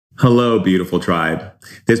Hello, beautiful tribe.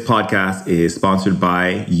 This podcast is sponsored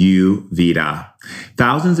by Ayurveda.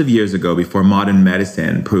 Thousands of years ago, before modern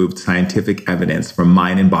medicine proved scientific evidence for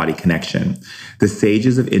mind and body connection, the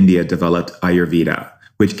sages of India developed Ayurveda,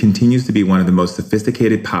 which continues to be one of the most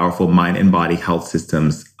sophisticated, powerful mind and body health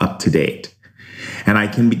systems up to date. And I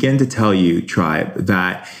can begin to tell you, tribe,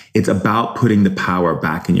 that it's about putting the power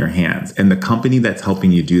back in your hands. And the company that's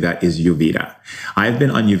helping you do that is Ayurveda. I've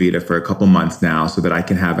been on Ayurveda for a couple months now so that I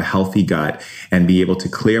can have a healthy gut and be able to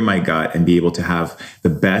clear my gut and be able to have the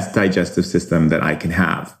best digestive system that I can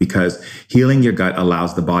have. Because healing your gut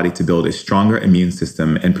allows the body to build a stronger immune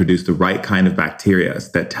system and produce the right kind of bacteria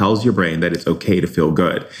that tells your brain that it's okay to feel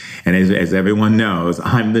good. And as everyone knows,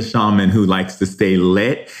 I'm the shaman who likes to stay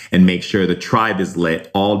lit and make sure the tribe is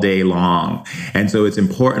lit all day long. And so it's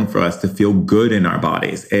important for us to feel good in our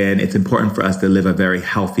bodies. And it's important for us to live a very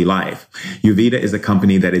healthy life. Ayurveda is a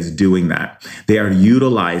company that is doing that. They are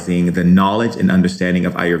utilizing the knowledge and understanding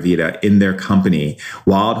of Ayurveda in their company,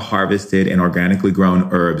 wild harvested and organically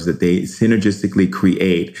grown herbs that they synergistically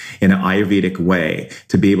create in an Ayurvedic way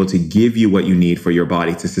to be able to give you what you need for your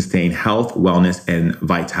body to sustain health, wellness, and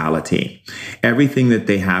vitality. Everything that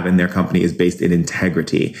they have in their company is based in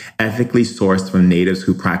integrity, ethically sourced from natives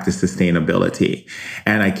who practice sustainability.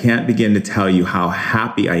 And I can't begin to tell you how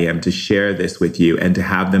happy I am to share this with you and to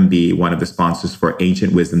have them be one of the sponsors for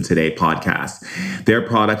Ancient Wisdom Today podcast. Their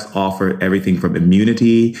products offer everything from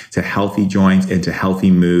immunity to healthy joints and to healthy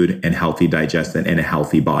mood and healthy digestion and a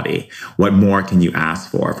healthy body. What more can you ask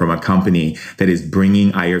for from a company that is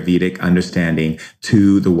bringing Ayurvedic understanding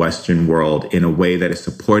to the Western world in a way that is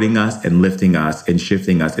supporting us and lifting us and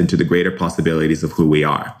shifting us into the greater possibilities of who we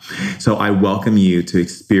are? So I welcome you to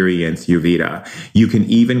experience Ayurveda. You can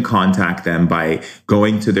even contact them by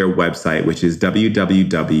going to their website, which is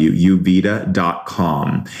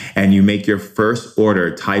www.ayurveda.com. And you make your first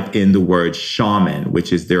order, type in the word shaman,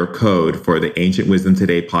 which is their code for the Ancient Wisdom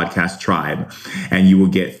Today podcast tribe. And you will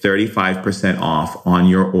get 35% off on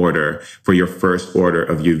your order for your first order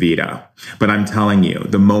of Ayurveda. But I'm telling you,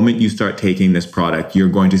 the moment you start taking this product, you're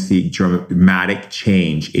going to see dramatic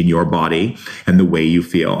change in your body and the way you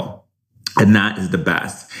feel. And that is the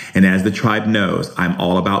best. And as the tribe knows, I'm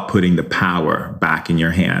all about putting the power back in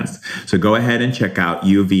your hands. So go ahead and check out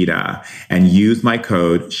Ayurveda and use my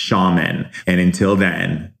code SHAMAN. And until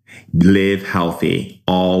then, live healthy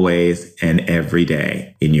always and every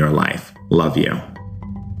day in your life. Love you.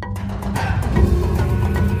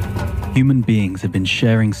 Human beings have been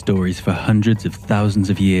sharing stories for hundreds of thousands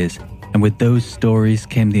of years. And with those stories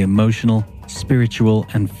came the emotional, spiritual,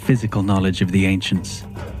 and physical knowledge of the ancients.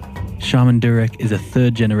 Shaman Durek is a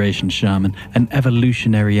third-generation shaman, an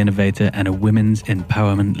evolutionary innovator, and a women's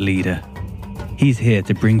empowerment leader. He's here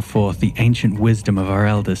to bring forth the ancient wisdom of our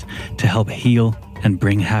elders to help heal and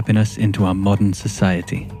bring happiness into our modern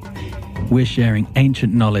society. We're sharing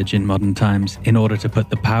ancient knowledge in modern times in order to put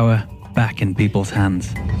the power back in people's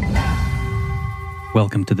hands.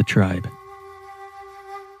 Welcome to the tribe.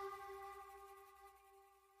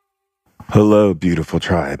 Hello, beautiful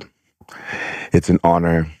tribe. It's an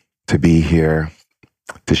honor to be here,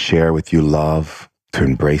 to share with you love, to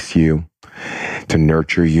embrace you, to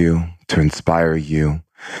nurture you, to inspire you,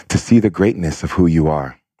 to see the greatness of who you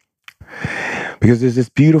are. Because there's this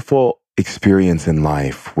beautiful experience in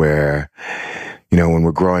life where, when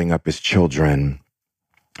we're growing up as children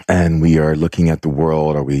and we are looking at the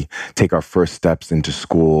world, or we take our first steps into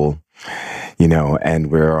school, and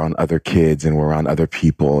we're on other kids and we're around other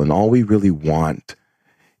people, and all we really want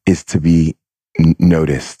is to be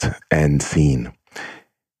noticed and seen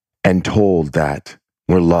and told that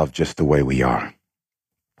we're loved just the way we are.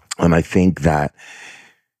 And I think that,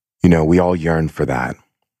 we all yearn for that.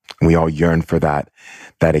 We all yearn for that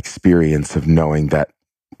experience of knowing that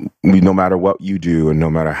no matter what you do and no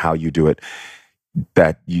matter how you do it,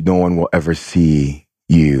 that no one will ever see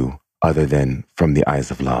you other than from the eyes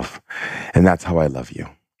of love. And that's how I love you.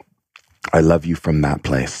 I love you from that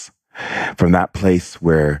place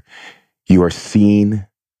where you are seen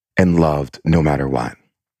and loved no matter what.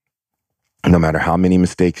 No matter how many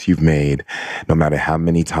mistakes you've made, no matter how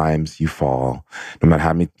many times you fall, no matter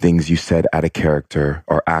how many things you said out of character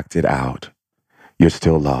or acted out, you're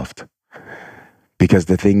still loved. Because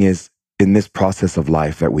the thing is, in this process of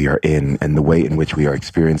life that we are in and the way in which we are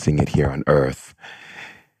experiencing it here on earth,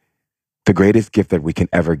 the greatest gift that we can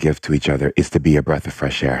ever give to each other is to be a breath of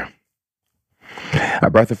fresh air. A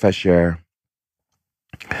breath of fresh air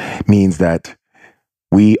means that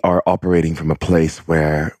we are operating from a place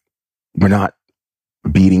where we're not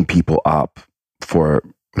beating people up for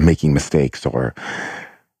making mistakes or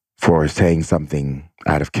for saying something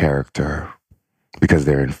out of character because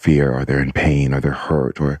they're in fear or they're in pain or they're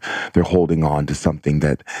hurt or they're holding on to something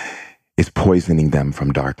that is poisoning them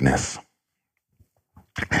from darkness.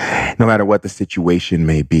 No matter what the situation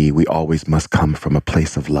may be, we always must come from a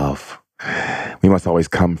place of love. We must always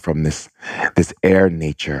come from this air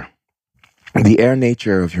nature. The air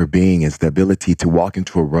nature of your being is the ability to walk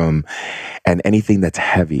into a room and anything that's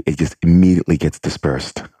heavy, it just immediately gets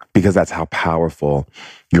dispersed, because that's how powerful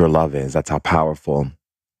your love is. That's how powerful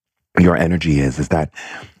your energy is that,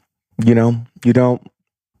 you're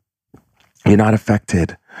not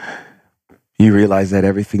affected. You realize that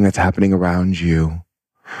everything that's happening around you,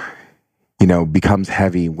 becomes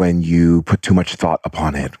heavy when you put too much thought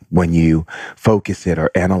upon it, when you focus it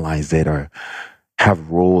or analyze it or have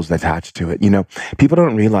rules attached to it. People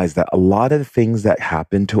don't realize that a lot of the things that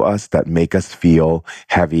happen to us that make us feel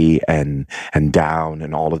heavy and down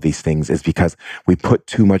and all of these things is because we put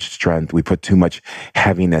too much strength, we put too much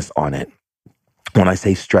heaviness on it. When I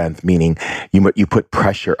say strength, meaning you put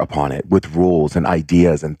pressure upon it with rules and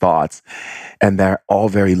ideas and thoughts, and they're all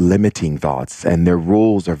very limiting thoughts, and their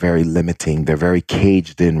rules are very limiting. They're very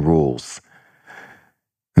caged in rules.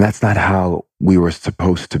 And that's not how we were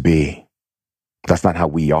supposed to be. That's not how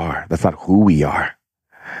we are. That's not who we are.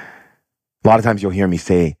 A lot of times you'll hear me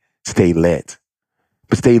say, stay lit.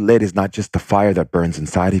 But stay lit is not just the fire that burns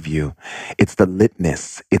inside of you. It's the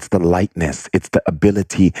litness. It's the lightness. It's the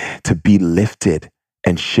ability to be lifted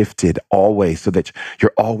and shifted always, so that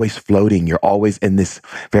you're always floating. You're always in this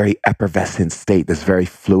very effervescent state, this very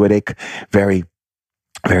fluidic, very,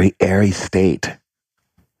 very airy state.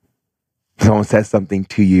 Someone says something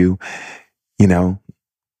to you, and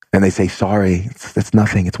they say, sorry, it's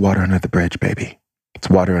nothing. It's water under the bridge, baby. It's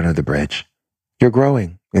water under the bridge. You're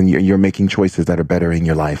growing. And you're making choices that are bettering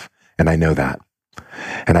your life. And I know that.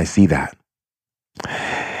 And I see that.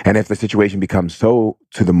 And if the situation becomes so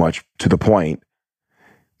to the point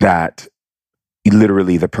that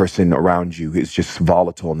literally the person around you is just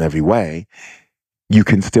volatile in every way, you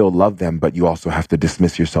can still love them, but you also have to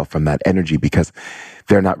dismiss yourself from that energy, because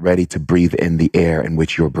they're not ready to breathe in the air in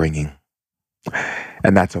which you're bringing.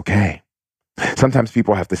 And that's okay. Sometimes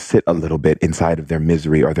people have to sit a little bit inside of their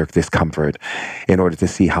misery or their discomfort in order to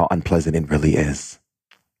see how unpleasant it really is.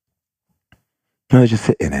 No, they just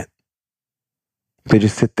sit in it. They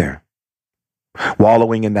just sit there,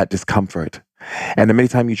 wallowing in that discomfort. And the many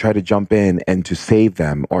times you try to jump in and to save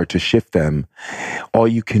them or to shift them, all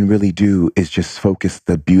you can really do is just focus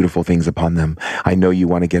the beautiful things upon them. I know you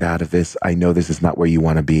want to get out of this. I know this is not where you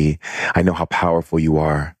want to be. I know how powerful you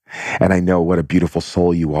are. And I know what a beautiful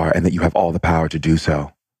soul you are, and that you have all the power to do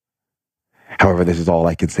so. However, this is all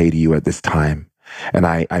I can say to you at this time. And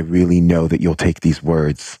I really know that you'll take these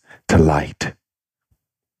words to light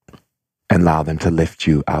and allow them to lift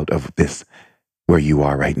you out of this where you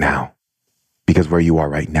are right now. Because where you are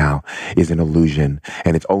right now is an illusion,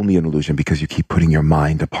 and it's only an illusion because you keep putting your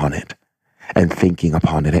mind upon it and thinking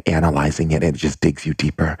upon it and analyzing it, and it just digs you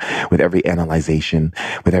deeper. With every analyzation,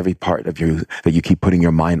 with every part of you that you keep putting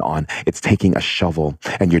your mind on, it's taking a shovel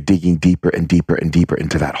and you're digging deeper and deeper and deeper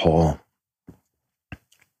into that hole.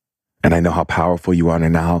 And I know how powerful you are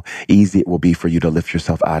and how easy it will be for you to lift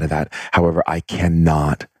yourself out of that. However, I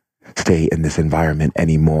cannot stay in this environment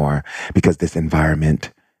anymore, because this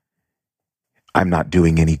environment, I'm not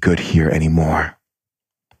doing any good here anymore.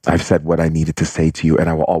 I've said what I needed to say to you, and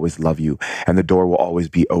I will always love you. And the door will always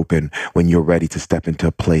be open when you're ready to step into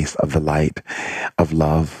a place of the light, of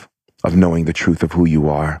love, of knowing the truth of who you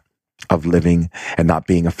are, of living and not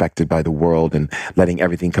being affected by the world and letting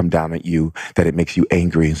everything come down at you, that it makes you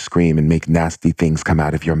angry and scream and make nasty things come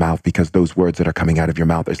out of your mouth, because those words that are coming out of your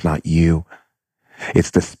mouth is not you.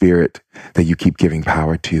 It's the spirit that you keep giving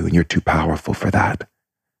power to, and you're too powerful for that.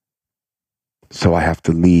 So I have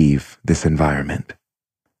to leave this environment.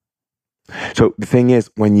 So the thing is,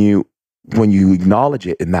 when you acknowledge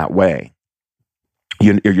it in that way,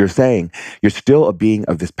 you're saying you're still a being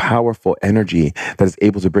of this powerful energy that is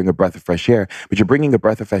able to bring a breath of fresh air, but you're bringing a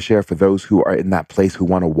breath of fresh air for those who are in that place who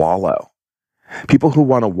want to wallow. People who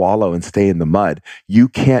want to wallow and stay in the mud, you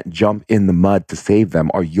can't jump in the mud to save them,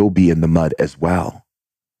 or you'll be in the mud as well.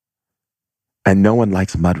 And no one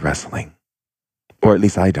likes mud wrestling, or at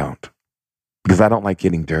least I don't, because I don't like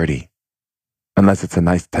getting dirty. Unless it's a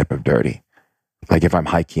nice type of dirty. Like if I'm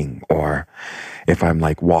hiking, or if I'm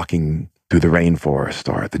like walking through the rainforest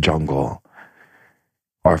or the jungle,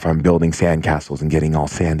 or if I'm building sandcastles and getting all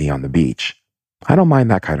sandy on the beach. I don't mind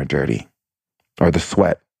that kind of dirty. Or the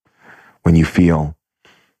sweat when you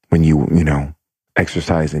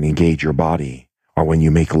exercise and engage your body, or when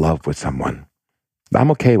you make love with someone.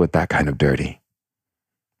 I'm okay with that kind of dirty.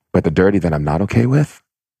 But the dirty that I'm not okay with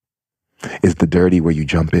is the dirty where you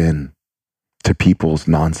jump in to people's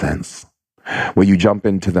nonsense, where you jump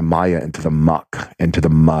into the mire, into the muck, into the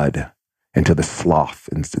mud, into the sloth,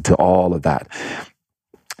 into all of that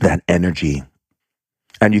energy.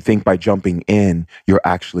 And you think by jumping in, you're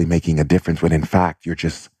actually making a difference when in fact, you're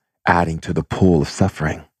just adding to the pool of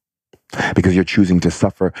suffering because you're choosing to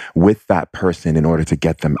suffer with that person in order to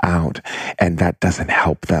get them out. And that doesn't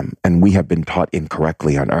help them. And we have been taught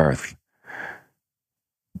incorrectly on earth.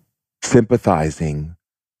 Sympathizing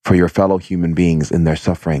for your fellow human beings in their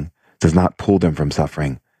suffering does not pull them from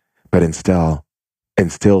suffering, but instills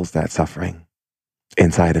that suffering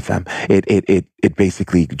inside of them. It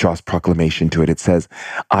basically draws proclamation to it. It says,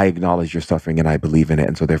 I acknowledge your suffering and I believe in it,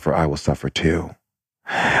 and so therefore I will suffer too.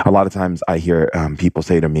 A lot of times I hear people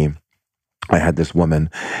say to me, I had this woman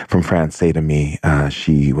from France say to me,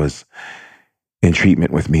 she was in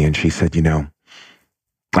treatment with me, and she said,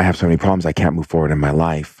 I have so many problems, I can't move forward in my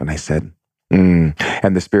life. And I said, and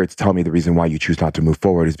the spirits tell me the reason why you choose not to move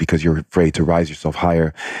forward is because you're afraid to rise yourself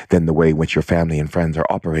higher than the way in which your family and friends are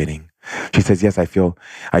operating. She says, yes, I feel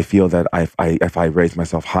that if I raise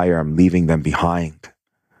myself higher, I'm leaving them behind.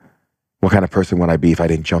 What kind of person would I be if I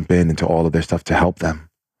didn't jump into all of their stuff to help them?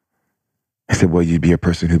 I said, well, you'd be a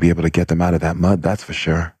person who'd be able to get them out of that mud, that's for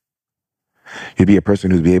sure. You'd be a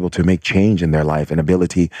person who'd be able to make change in their life, an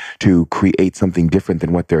ability to create something different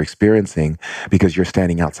than what they're experiencing because you're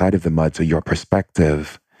standing outside of the mud. So your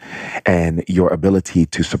perspective and your ability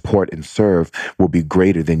to support and serve will be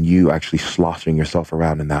greater than you actually sloshing yourself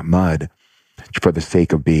around in that mud for the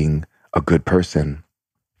sake of being a good person.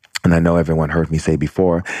 And I know everyone heard me say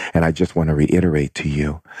before, and I just want to reiterate to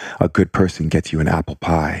you, a good person gets you an apple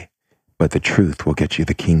pie, but the truth will get you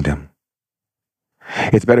the kingdom.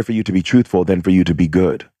 It's better for you to be truthful than for you to be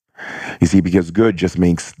good. You see, because good just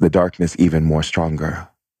makes the darkness even more stronger.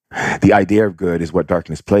 The idea of good is what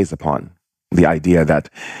darkness plays upon. The idea that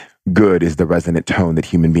good is the resonant tone that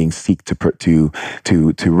human beings seek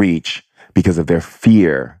to reach because of their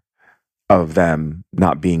fear of them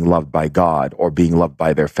not being loved by God or being loved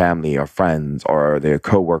by their family or friends or their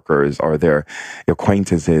coworkers or their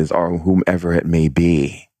acquaintances or whomever it may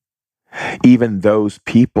be. Even those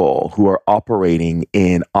people who are operating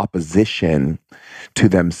in opposition to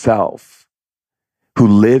themselves, who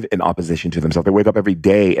live in opposition to themselves, they wake up every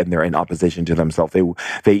day and they're in opposition to themselves.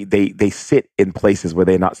 They sit in places where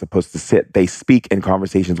they're not supposed to sit. They speak in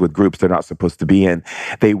conversations with groups they're not supposed to be in.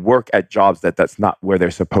 They work at jobs that's not where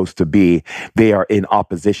they're supposed to be. They are in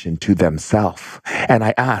opposition to themselves. And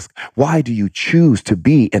I ask, why do you choose to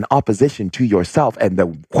be in opposition to yourself? And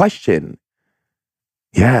the question,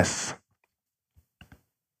 yes,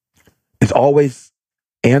 it's always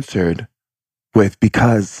answered with,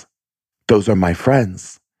 because those are my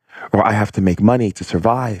friends, or I have to make money to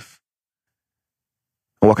survive.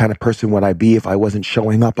 What kind of person would I be if I wasn't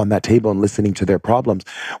showing up on that table and listening to their problems?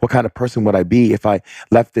 What kind of person would I be if I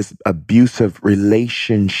left this abusive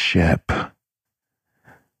relationship?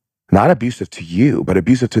 Not abusive to you, but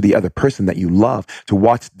abusive to the other person that you love, to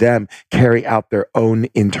watch them carry out their own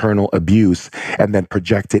internal abuse and then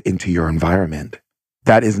project it into your environment.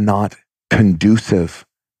 That is not conducive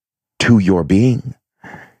to your being,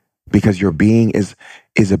 because your being is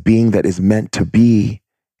a being that is meant to be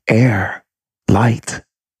air, light,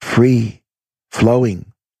 free,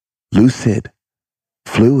 flowing, lucid,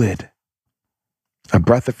 fluid, a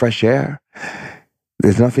breath of fresh air.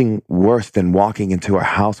 There's nothing worse than walking into a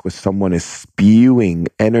house where someone is spewing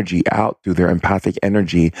energy out through their empathic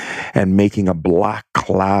energy and making a black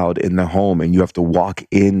cloud in the home. And you have to walk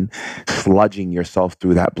in, sludging yourself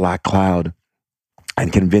through that black cloud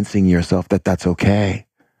and convincing yourself that that's okay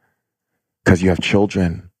because you have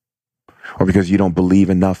children, or because you don't believe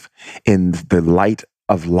enough in the light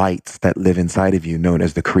of lights that live inside of you, known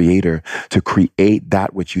as the Creator, to create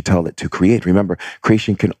that which you tell it to create. Remember,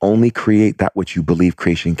 creation can only create that which you believe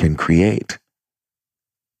creation can create.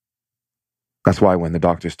 That's why when the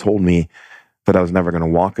doctors told me that I was never going to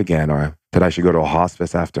walk again, or that I should go to a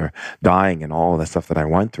hospice after dying and all of the stuff that I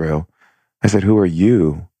went through, I said, who are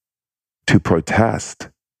you to protest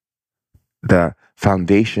the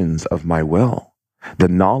foundations of my will? The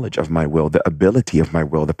knowledge of my will, the ability of my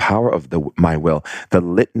will, the power of my will, the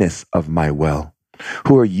litness of my will.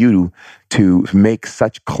 Who are you to make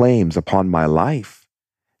such claims upon my life,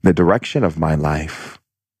 the direction of my life?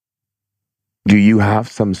 Do you have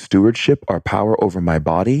some stewardship or power over my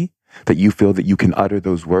body that you feel that you can utter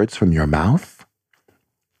those words from your mouth?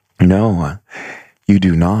 No, you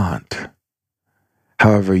do not.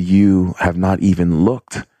 However, you have not even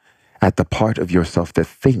looked at the part of yourself that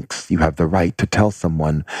thinks you have the right to tell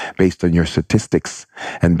someone based on your statistics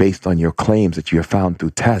and based on your claims that you have found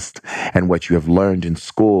through tests and what you have learned in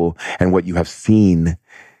school and what you have seen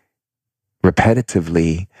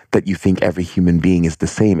repetitively, that you think every human being is the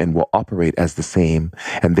same and will operate as the same.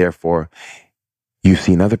 And therefore, you've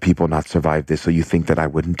seen other people not survive this, so you think that I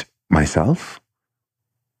wouldn't myself?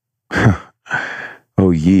 O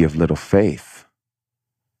ye of little faith,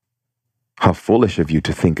 how foolish of you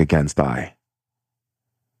to think against I.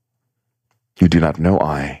 You do not know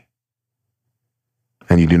I,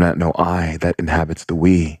 and you do not know I that inhabits the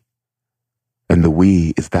we. And the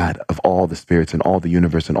we is that of all the spirits and all the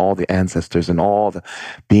universe and all the ancestors and all the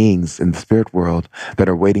beings in the spirit world that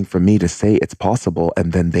are waiting for me to say it's possible,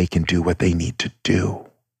 and then they can do what they need to do.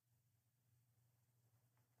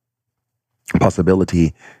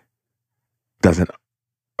 Possibility doesn't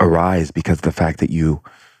arise because of the fact that you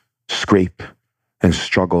scrape and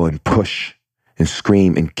struggle and push and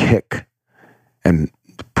scream and kick and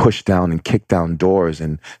push down and kick down doors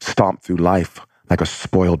and stomp through life like a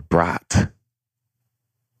spoiled brat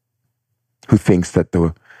who thinks that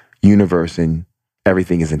the universe and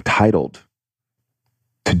everything is entitled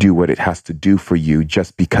to do what it has to do for you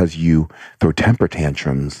just because you throw temper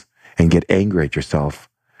tantrums and get angry at yourself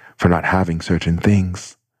for not having certain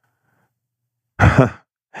things.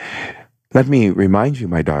 Let me remind you,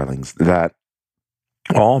 my darlings, that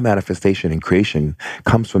all manifestation and creation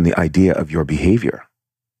comes from the idea of your behavior,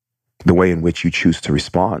 the way in which you choose to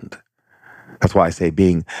respond. That's why I say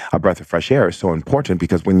being a breath of fresh air is so important,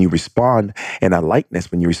 because when you respond in a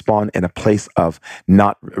lightness, when you respond in a place of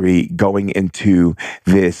not going into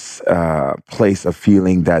this place of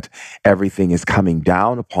feeling that everything is coming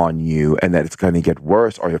down upon you and that it's going to get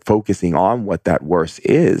worse, or you're focusing on what that worse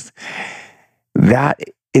is, that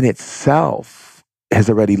in itself has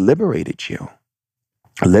already liberated you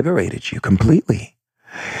completely.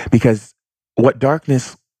 Because what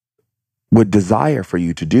darkness would desire for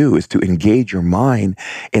you to do is to engage your mind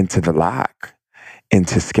into the lack,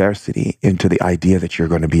 into scarcity, into the idea that you're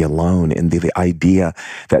going to be alone, into the idea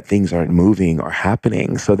that things aren't moving or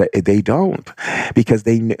happening, so that they don't, because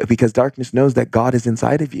darkness knows that God is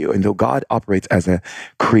inside of you, and though God operates as a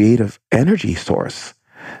creative energy source,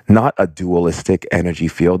 not a dualistic energy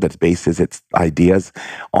field that bases its ideas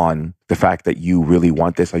on the fact that you really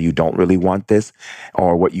want this or you don't really want this,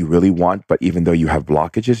 or what you really want, but even though you have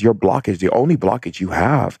blockages, the only blockage you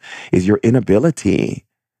have is your inability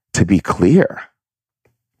to be clear.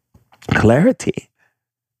 Clarity.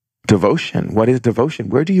 Devotion. What is devotion?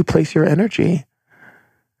 Where do you place your energy?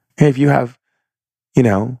 If you have,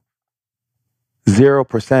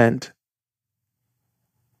 0%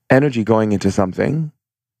 energy going into something,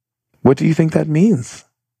 what do you think that means?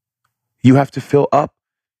 You have to fill up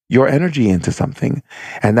your energy into something.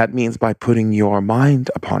 And that means by putting your mind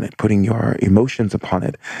upon it, putting your emotions upon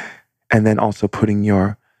it, and then also putting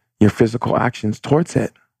your physical actions towards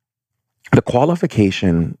it. The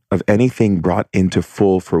qualification of anything brought into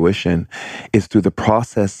full fruition is through the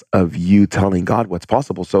process of you telling God what's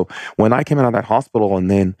possible. So when I came out of that hospital, and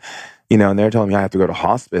then, and they're telling me I have to go to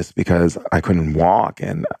hospice because I couldn't walk,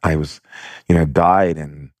 and I was, died,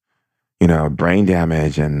 and brain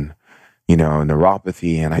damage, and,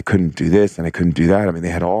 neuropathy, and I couldn't do this and I couldn't do that. I mean, they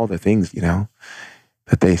had all the things, that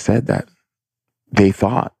they said that they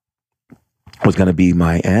thought was going to be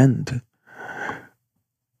my end.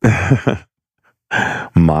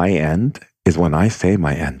 My end is when I say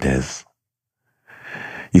my end is.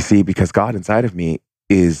 You see, because God inside of me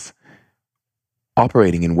is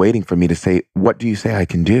operating and waiting for me to say, what do you say I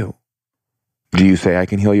can do? Do you say I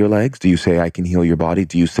can heal your legs? Do you say I can heal your body?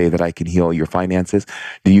 Do you say that I can heal your finances?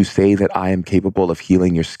 Do you say that I am capable of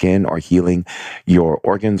healing your skin, or healing your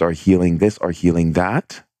organs, or healing this, or healing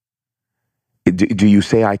that? Do you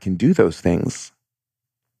say I can do those things?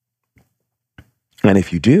 And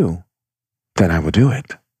if you do, then I will do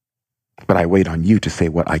it. But I wait on you to say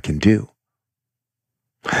what I can do.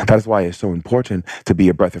 That is why it's so important to be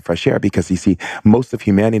a breath of fresh air, because you see, most of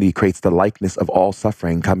humanity creates the likeness of all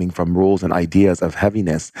suffering coming from rules and ideas of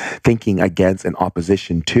heaviness, thinking against and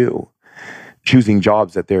opposition to, choosing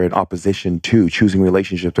jobs that they're in opposition to, choosing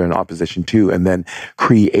relationships they're in opposition to, and then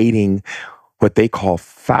creating what they call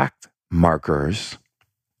fact markers,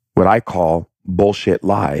 what I call bullshit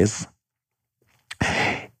lies,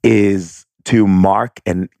 is to mark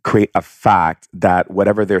and create a fact that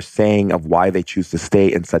whatever they're saying of why they choose to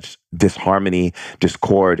stay in such disharmony,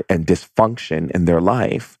 discord, and dysfunction in their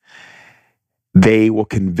life, they will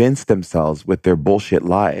convince themselves with their bullshit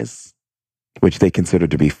lies, which they consider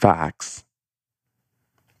to be facts,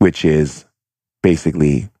 which is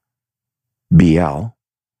basically BL,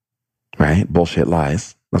 right? Bullshit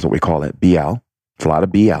lies. That's what we call it. BL. It's a lot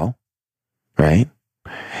of BL, right?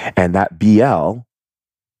 And that BL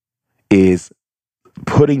is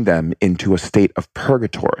putting them into a state of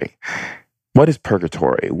purgatory. What is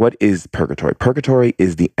purgatory? What is purgatory? Purgatory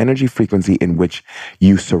is the energy frequency in which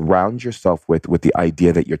you surround yourself with the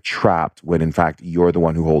idea that you're trapped when in fact you're the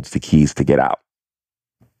one who holds the keys to get out.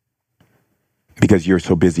 Because you're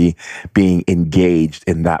so busy being engaged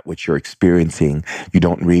in that which you're experiencing, you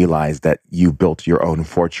don't realize that you built your own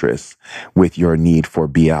fortress with your need for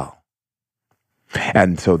BL.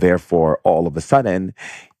 And so therefore, all of a sudden,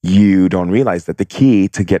 you don't realize that the key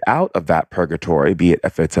to get out of that purgatory, be it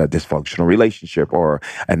if it's a dysfunctional relationship or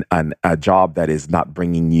a job that is not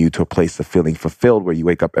bringing you to a place of feeling fulfilled, where you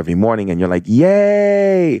wake up every morning and you're like,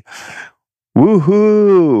 yay,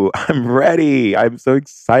 woohoo, I'm ready. I'm so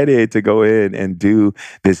excited to go in and do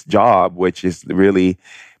this job, which is really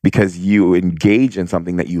because you engage in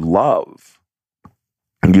something that you love.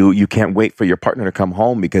 You can't wait for your partner to come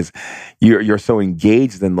home because you're so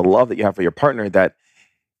engaged in the love that you have for your partner that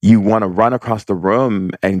you want to run across the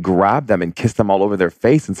room and grab them and kiss them all over their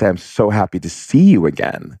face and say, I'm so happy to see you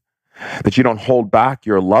again. That you don't hold back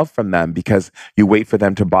your love from them because you wait for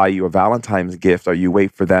them to buy you a Valentine's gift or you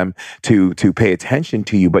wait for them to pay attention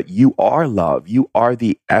to you. But you are love. You are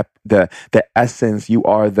the essence. You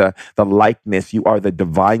are the likeness. You are the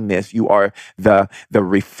divineness. You are the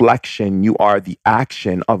reflection. You are the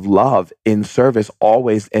action of love in service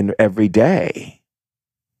always and every day.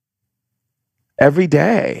 Every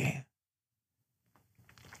day.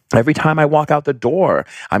 Every time I walk out the door,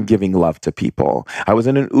 I'm giving love to people. I was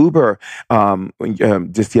in an Uber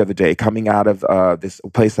just the other day, coming out of this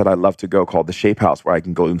place that I love to go called the Shape House, where I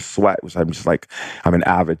can go and sweat, which I'm just like, I'm an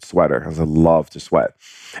avid sweater because I love to sweat.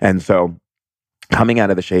 And so coming out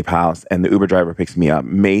of the Shape House, and the Uber driver picks me up,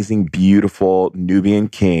 amazing, beautiful Nubian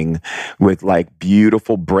king with like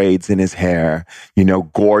beautiful braids in his hair,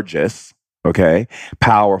 gorgeous, okay,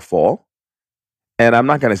 powerful. And I'm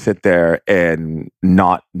not going to sit there and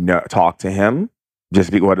not talk to him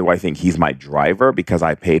just because, what do I think? He's my driver because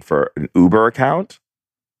I paid for an Uber account?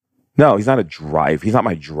 No, he's not a driver. He's not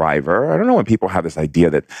my driver. I don't know when people have this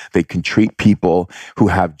idea that they can treat people who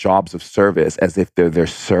have jobs of service as if they're their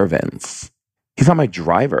servants. He's not my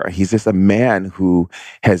driver. He's just a man who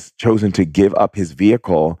has chosen to give up his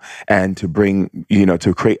vehicle and to bring,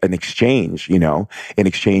 to create an exchange, in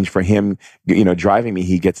exchange for him, driving me.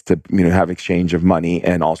 He gets to, have exchange of money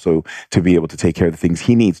and also to be able to take care of the things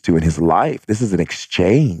he needs to in his life. This is an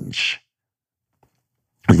exchange.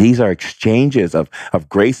 These are exchanges of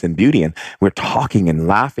grace and beauty. And we're talking and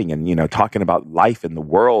laughing and, talking about life and the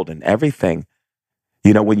world and everything.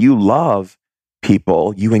 When you love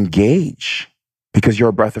people, you engage. Because you're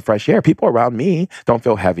a breath of fresh air. People around me don't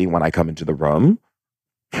feel heavy when I come into the room.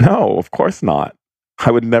 No, of course not.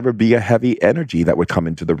 I would never be a heavy energy that would come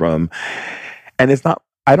into the room. And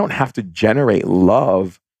I don't have to generate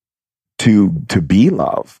love to be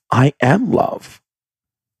love. I am love.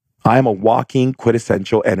 I am a walking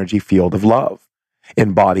quintessential energy field of love,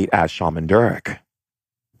 embodied as Shaman Durek.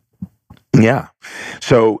 Yeah.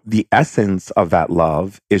 So the essence of that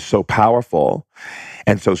love is so powerful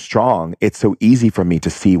and so strong. It's so easy for me to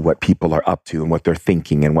see what people are up to and what they're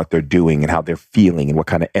thinking and what they're doing and how they're feeling and what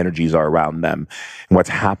kind of energies are around them and what's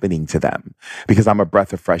happening to them. Because I'm a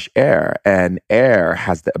breath of fresh air, and air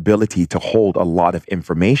has the ability to hold a lot of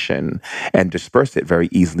information and disperse it very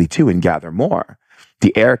easily too and gather more.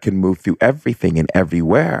 The air can move through everything and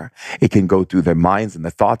everywhere. It can go through the minds and the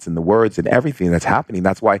thoughts and the words and everything that's happening.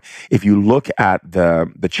 That's why if you look at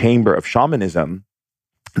the chamber of shamanism,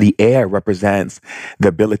 the air represents the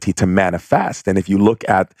ability to manifest. And if you look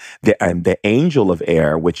at the angel of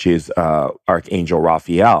air, which is Archangel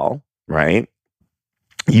Raphael, right?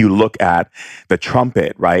 You look at the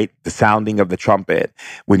trumpet, right? The sounding of the trumpet,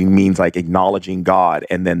 which means like acknowledging God,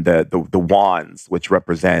 and then the wands, which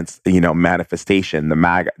represents manifestation, the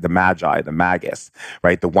magi, the magus,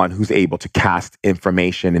 right? The one who's able to cast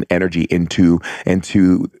information and energy into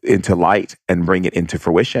light and bring it into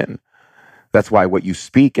fruition. That's why what you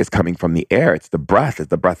speak is coming from the air. It's the breath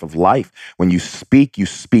of life. When you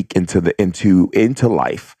speak into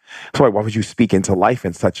life. So why would you speak into life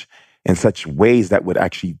in such ways that would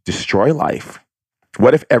actually destroy life?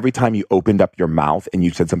 What if every time you opened up your mouth and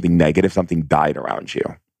you said something negative, something died around you?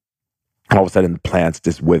 All of a sudden, the plants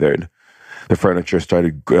just withered. The furniture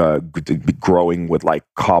started growing with like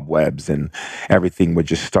cobwebs, and everything would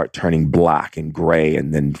just start turning black and gray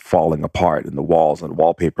and then falling apart, and the walls and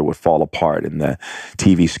wallpaper would fall apart, and the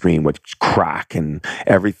TV screen would crack, and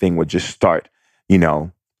everything would just start,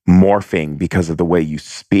 morphing because of the way you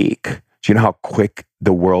speak. Do you know how quick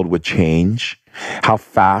the world would change, how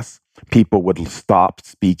fast people would stop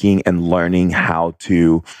speaking and learning how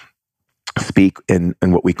to speak in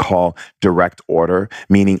what we call direct order,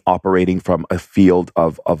 meaning operating from a field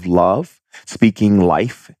of love, speaking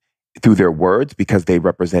life through their words because they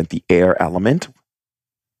represent the air element.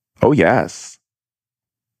 Oh, yes.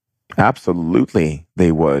 Absolutely,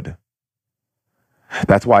 they would.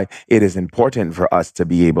 That's why it is important for us to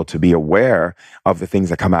be able to be aware of the things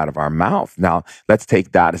that come out of our mouth. Now, let's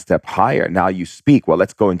take that a step higher. Now you speak. Well,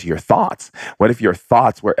 let's go into your thoughts. What if your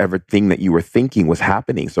thoughts were everything that you were thinking was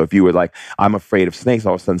happening? So if you were like, I'm afraid of snakes,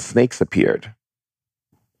 all of a sudden snakes appeared.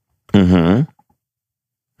 And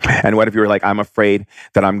what if you were like, I'm afraid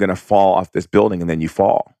that I'm going to fall off this building, and then you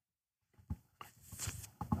fall?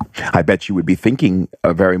 I bet you would be thinking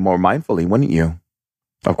very more mindfully, wouldn't you?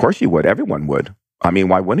 Of course you would. Everyone would. I mean,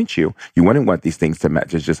 why wouldn't you? You wouldn't want these things to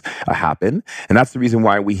just happen. And that's the reason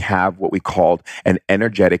why we have what we called an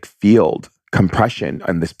energetic field compression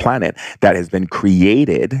on this planet that has been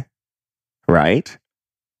created, right?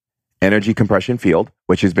 Energy compression field,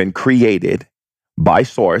 which has been created by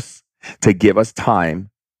source to give us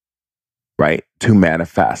time, right, to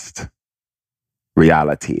manifest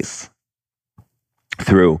realities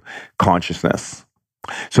through consciousness.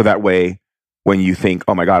 So that way, when you think,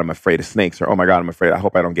 oh my God, I'm afraid of snakes, or oh my God, I'm afraid, I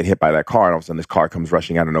hope I don't get hit by that car, and all of a sudden this car comes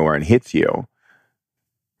rushing out of nowhere and hits you,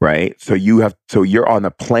 right? So you're on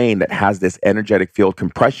a plane that has this energetic field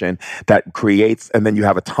compression that creates, and then you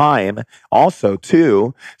have a time also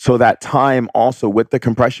too, so that time also with the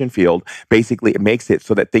compression field, basically it makes it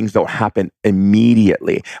so that things don't happen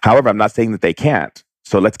immediately. However, I'm not saying that they can't.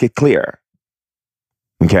 So let's get clear.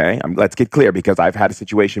 Okay, let's get clear, because I've had a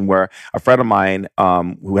situation where a friend of mine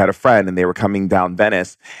who had a friend, and they were coming down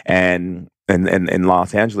Venice and in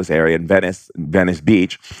Los Angeles area, in Venice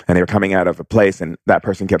Beach, and they were coming out of a place, and that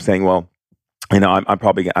person kept saying, well, you know,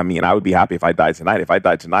 I would be happy if I died tonight. If I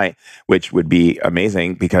died tonight, which would be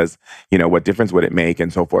amazing, because, you know, what difference would it make,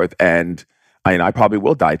 and so forth. And I probably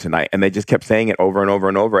will die tonight. And they just kept saying it over and over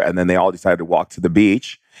and over. And then they all decided to walk to the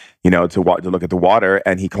beach, you know, to look at the water.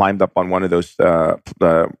 And he climbed up on one of those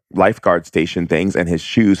lifeguard station things, and his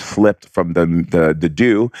shoes slipped from the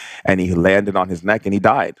dew, and he landed on his neck and he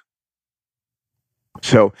died.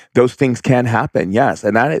 So those things can happen, yes.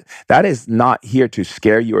 And that is not here to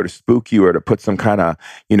scare you or to spook you or to put some kind of,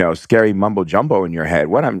 you know, scary mumbo jumbo in your head.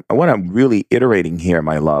 What I'm really iterating here,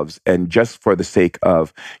 my loves, and just for the sake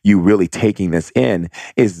of you really taking this in,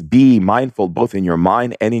 is be mindful both in your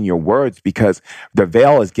mind and in your words, because the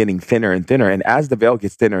veil is getting thinner and thinner. And as the veil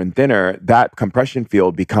gets thinner and thinner, that compression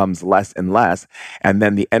field becomes less and less. And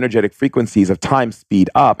then the energetic frequencies of time speed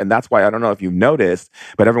up. And that's why, I don't know if you've noticed,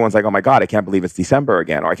 but everyone's like, oh my God, I can't believe it's December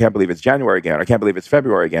again, or I can't believe it's January again, or I can't believe it's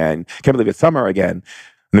February again, can't believe it's summer again.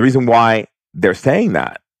 And the reason why they're saying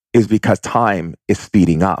that is because time is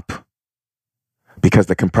speeding up, because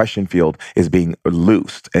the compression field is being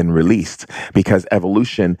loosed and released, because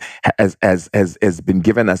evolution has been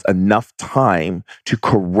given us enough time to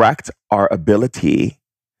correct our ability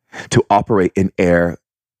to operate in air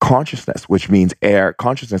consciousness, which means air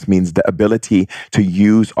consciousness means the ability to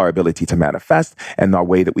use our ability to manifest, and the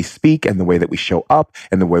way that we speak, and the way that we show up,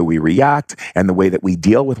 and the way we react, and the way that we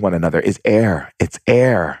deal with one another is air. It's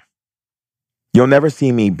air. You'll never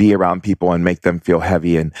see me be around people and make them feel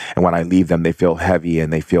heavy, and when I leave them, they feel heavy,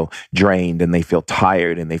 and they feel drained, and they feel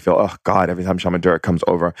tired, and they feel, oh God, every time Shaman Durek comes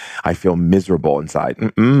over, I feel miserable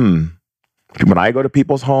inside. When I go to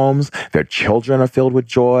people's homes, their children are filled with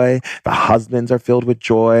joy. The husbands are filled with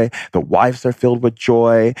joy. The wives are filled with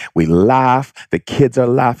joy. We laugh. The kids are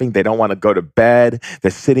laughing. They don't want to go to bed.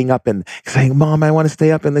 They're sitting up and saying, Mom, I want to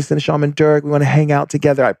stay up and listen to Shaman Durek. We want to hang out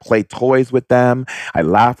together. I play toys with them. I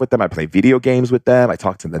laugh with them. I play video games with them. I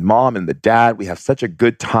talk to the mom and the dad. We have such a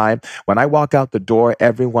good time. When I walk out the door,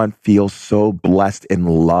 everyone feels so blessed and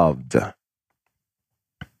loved.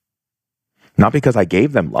 Not because I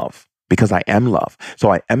gave them love, because I am love.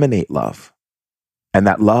 So I emanate love. And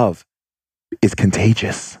that love is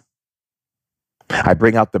contagious. I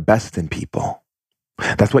bring out the best in people.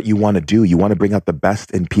 That's what you want to do. You want to bring out the best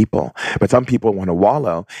in people. But some people want to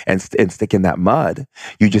wallow and stick in that mud.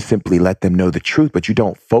 You just simply let them know the truth, but you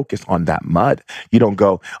don't focus on that mud. You don't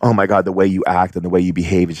go, oh my God, the way you act and the way you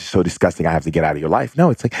behave is just so disgusting, I have to get out of your life. No,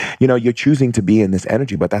 it's like, you know, you're choosing to be in this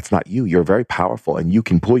energy, but that's not you. You're very powerful, and you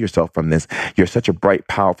can pull yourself from this. You're such a bright,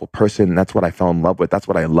 powerful person. And that's what I fell in love with. That's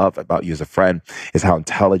what I love about you as a friend, is how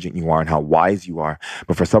intelligent you are and how wise you are.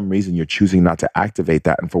 But for some reason, you're choosing not to activate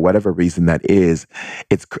that. And for whatever reason that is,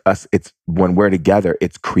 it's when we're together,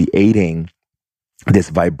 it's creating this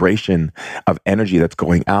vibration of energy that's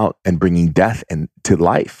going out and bringing death to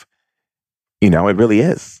life. It really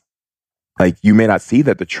is. Like, you may not see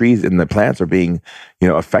that the trees and the plants are being,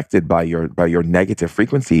 affected by your negative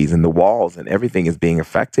frequencies, and the walls and everything is being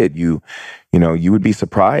affected. You would be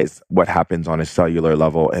surprised what happens on a cellular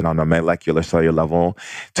level and on a molecular cellular level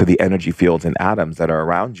to the energy fields and atoms that are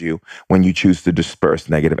around you when you choose to disperse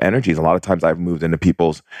negative energies. A lot of times I've moved into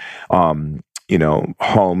people's,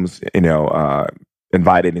 homes,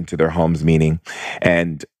 invited into their homes, meaning,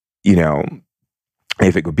 and,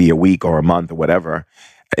 if it could be a week or a month or whatever,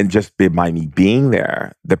 and just by me being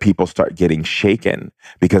there, the people start getting shaken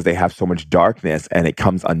because they have so much darkness and it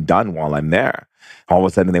comes undone while I'm there. All of a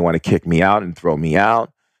sudden, they want to kick me out and throw me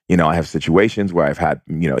out. I have situations where I've had,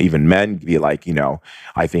 even men be like,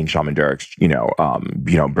 I think Shaman Durek's,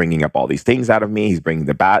 bringing up all these things out of me. He's bringing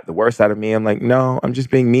the worst out of me. I'm like, no, I'm just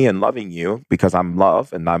being me and loving you because I'm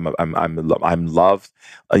love, and I'm loved,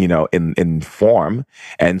 in form.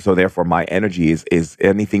 And so therefore my energy is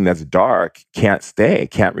anything that's dark can't stay,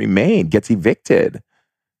 can't remain, gets evicted,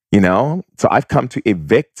 So I've come to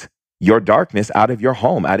evict your darkness out of your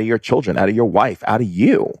home, out of your children, out of your wife, out of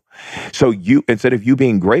you. So instead of you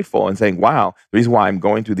being grateful and saying, wow, the reason why I'm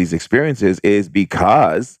going through these experiences is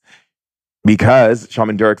because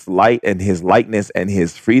Shaman Durek's light and his lightness and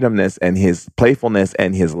his freedomness and his playfulness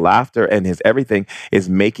and his laughter and his everything is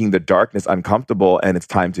making the darkness uncomfortable, and it's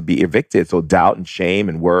time to be evicted. So doubt and shame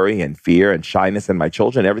and worry and fear and shyness in my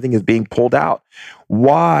children, everything is being pulled out.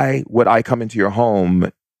 Why would I come into your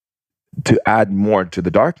home to add more to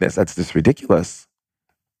the darkness? That's just ridiculous.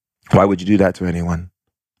 Why would you do that to anyone?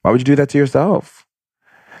 Why would you do that to yourself?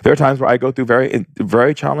 There are times where I go through very,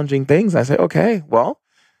 very challenging things. I say, okay, well,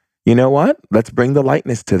 you know what? Let's bring the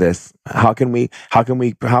lightness to this. How can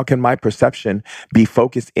my perception be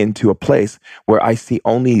focused into a place where I see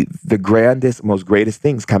only the grandest, most greatest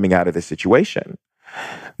things coming out of this situation?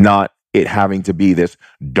 Not it having to be this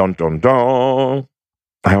dun dun dun.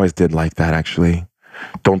 I always did like that, actually.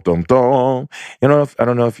 Dun, dun, dun. I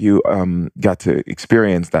don't know if you got to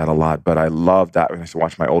experience that a lot, but I love that when I used to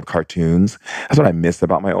watch my old cartoons. That's what I miss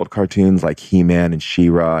about my old cartoons, like He-Man and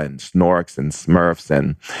She-Ra and Snorks and Smurfs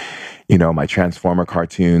and, my Transformer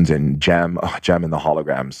cartoons and Jem and the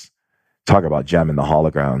Holograms. Talk about Jem and the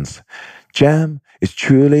Holograms. Jem is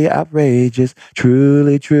truly outrageous,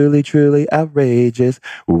 truly, truly, truly outrageous.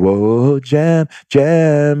 Whoa, Jem,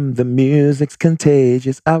 the music's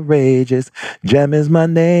contagious, outrageous. Jem is my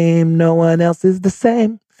name, no one else is the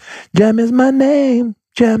same. Jem is my name,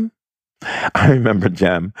 Jem. I remember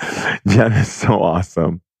Jem. Jem is so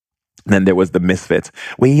awesome. And then there was the Misfits.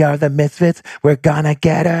 We are the Misfits. We're gonna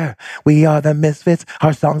get her. We are the Misfits.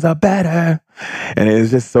 Our songs are better. And it was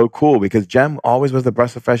just so cool because Jem always was the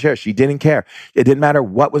breath of fresh air. She didn't care. It didn't matter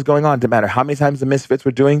what was going on. It didn't matter how many times the Misfits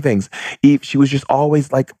were doing things. She was just always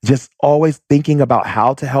thinking about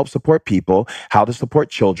how to help support people, how to support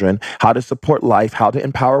children, how to support life, how to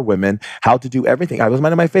empower women, how to do everything. It was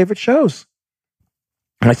one of my favorite shows.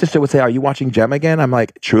 My sister would say, "Are you watching Jem again?" I'm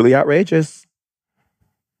like, truly outrageous.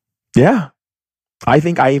 Yeah. I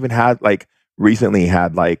think I even had recently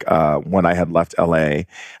had when I had left LA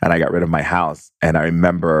and I got rid of my house. And I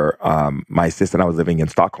remember my assistant, I was living in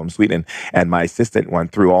Stockholm, Sweden, and my assistant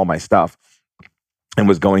went through all my stuff and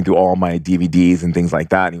was going through all my DVDs and things like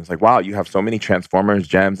that. And he was like, wow, you have so many Transformers,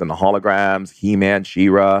 Gems, and the Holograms, He-Man,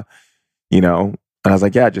 She-Ra, And I was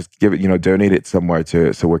like, yeah, just give it, donate it somewhere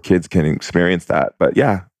so where kids can experience that. But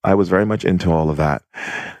yeah, I was very much into all of that.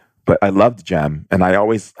 But I loved Jem, and I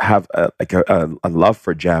always have a love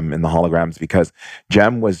for Jem in the Holograms because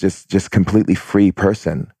Jem was just completely free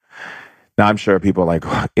person. Now I'm sure people are like,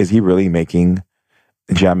 is he really making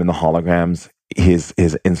Jem in the Holograms his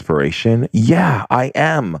inspiration? Yeah, I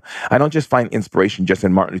am. I don't just find inspiration just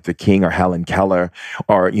in Martin Luther King or Helen Keller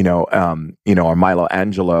or or Milo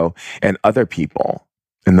Angelou and other people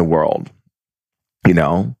in the world.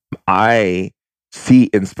 I see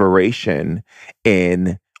inspiration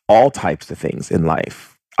in all types of things in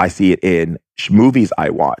life. I see it in movies I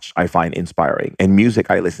watch, I find inspiring. In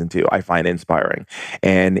music I listen to, I find inspiring.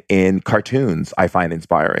 And in cartoons, I find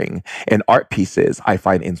inspiring. In art pieces, I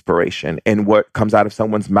find inspiration. In what comes out of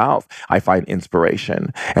someone's mouth, I find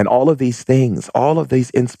inspiration. And all of these things, all of these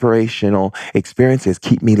inspirational experiences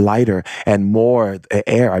keep me lighter and more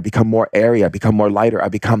air. I become more airy. I become more lighter. I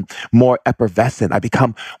become more effervescent. I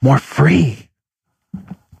become more free.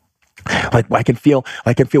 I can feel.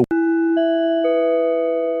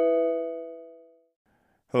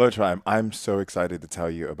 Hello, Tribe. I'm so excited to tell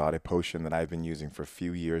you about a potion that I've been using for a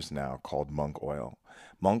few years now called Monk Oil.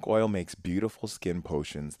 Monk Oil makes beautiful skin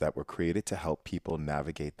potions that were created to help people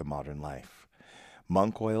navigate the modern life.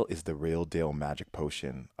 Monk Oil is the real deal magic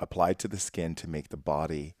potion applied to the skin to make the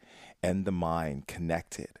body and the mind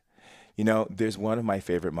connected. You know, there's one of my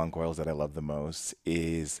favorite monk oils that I love the most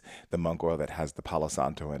is the monk oil that has the Palo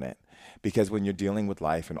Santo in it. Because when you're dealing with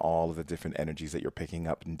life and all of the different energies that you're picking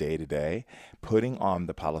up in day to day, putting on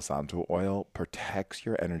the Palo Santo oil protects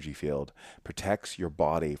your energy field, protects your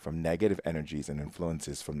body from negative energies and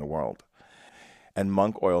influences from the world. And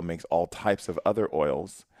monk oil makes all types of other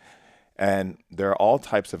oils. And there are all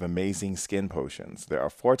types of amazing skin potions. There are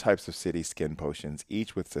 4 types of city skin potions,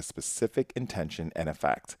 each with a specific intention and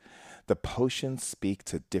effect. The potions speak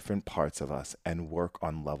to different parts of us and work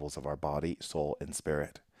on levels of our body, soul, and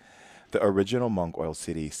spirit. The original Monk Oil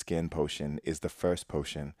City Skin Potion is the first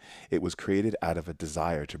potion. It was created out of a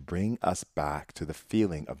desire to bring us back to the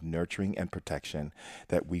feeling of nurturing and protection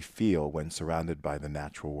that we feel when surrounded by the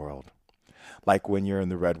natural world. Like when you're in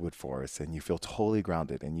the redwood forest and you feel totally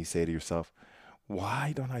grounded and you say to yourself,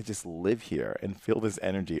 why don't I just live here and feel this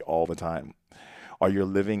energy all the time? Or you're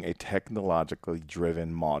living a technologically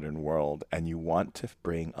driven modern world and you want to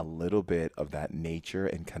bring a little bit of that nature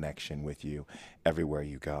and connection with you everywhere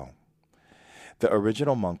you go. The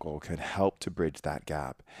original monk oil can help to bridge that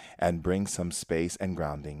gap and bring some space and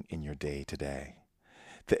grounding in your day to day.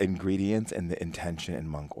 The ingredients and the intention in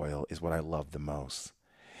monk oil is what I love the most.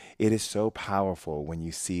 It is so powerful when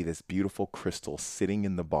you see this beautiful crystal sitting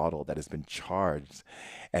in the bottle that has been charged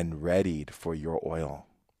and readied for your oil.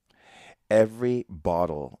 Every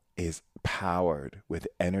bottle is powered with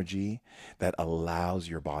energy that allows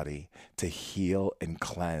your body to heal and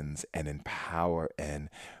cleanse and empower and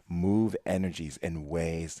move energies in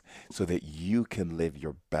ways so that you can live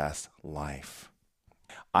your best life.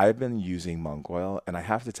 I've been using monk oil, and I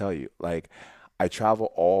have to tell you, I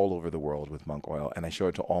travel all over the world with monk oil, and I show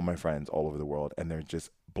it to all my friends all over the world, and they're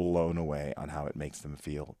just blown away on how it makes them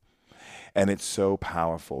feel. And it's so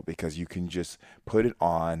powerful because you can just put it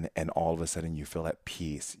on and all of a sudden you feel at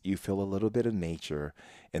peace. You feel a little bit of nature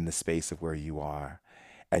in the space of where you are,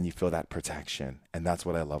 and you feel that protection. And that's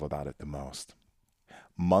what I love about it the most.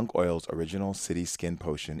 Monk Oil's original City Skin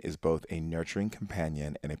Potion is both a nurturing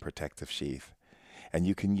companion and a protective sheath. And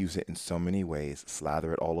you can use it in so many ways.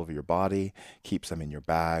 Slather it all over your body, keep some in your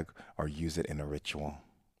bag, or use it in a ritual.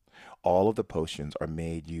 All of the potions are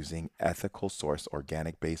made using ethical source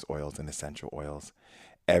organic-based oils and essential oils.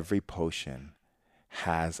 Every potion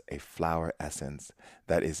has a flower essence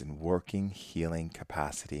that is in working healing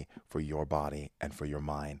capacity for your body and for your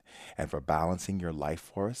mind and for balancing your life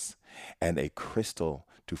force, and a crystal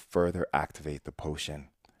to further activate the potion.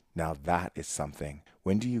 Now that is something.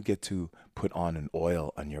 When do you get to put on an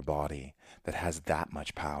oil on your body that has that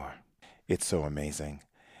much power? It's so amazing.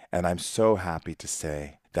 And I'm so happy to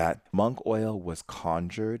say that monk oil was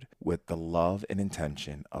conjured with the love and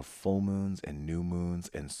intention of full moons and new moons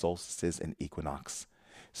and solstices and equinox.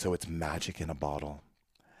 So it's magic in a bottle.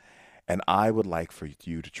 And I would like for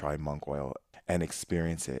you to try monk oil and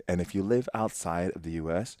experience it. And if you live outside of the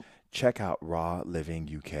US, check out Raw Living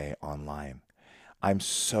UK online. I'm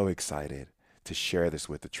so excited to share this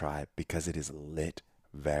with the tribe because it is lit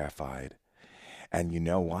verified. And you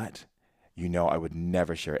know what? You know I would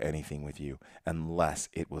never share anything with you unless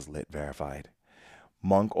it was lit verified.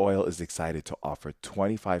 Monk Oil is excited to offer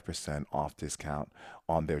 25% off discount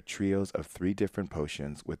on their trios of 3 different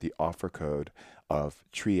potions with the offer code of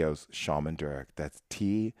Trios Shaman Durek. That's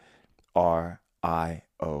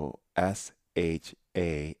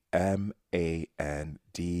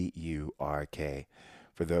TRIOSHAMANDURK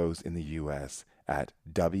for those in the US at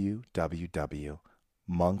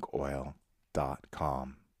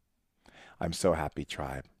www.monkoil.com. I'm so happy,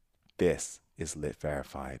 tribe. This is lit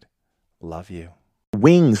verified. Love you.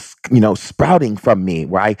 Wings, sprouting from me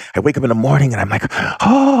where I wake up in the morning and I'm like,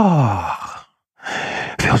 oh,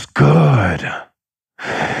 feels good.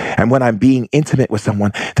 And when I'm being intimate with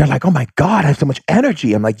someone, they're like, oh my God, I have so much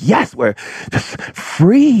energy. I'm like, yes, we're just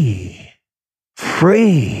free,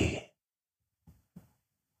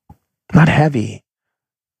 not heavy.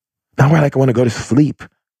 Not where I want to go to sleep.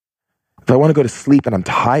 If I want to go to sleep and I'm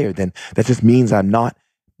tired, then that just means I'm not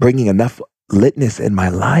bringing enough litness in my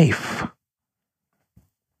life.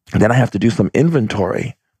 And then I have to do some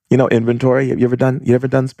inventory. Inventory? You ever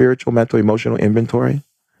done spiritual, mental, emotional inventory?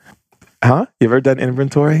 Huh? You ever done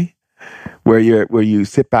inventory? Where you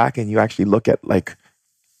sit back and you actually look at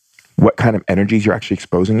what kind of energies you're actually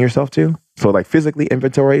exposing yourself to. So physically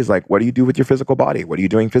inventory is what do you do with your physical body? What are you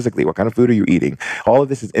doing physically? What kind of food are you eating? All of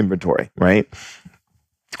this is inventory, right?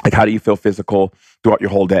 How do you feel physical throughout your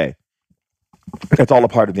whole day? It's all a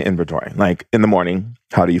part of the inventory. In the morning,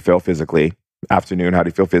 how do you feel physically? Afternoon, how do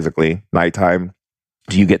you feel physically? Nighttime,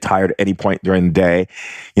 do you get tired at any point during the day?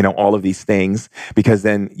 All of these things, because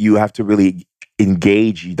then you have to really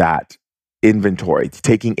engage that inventory.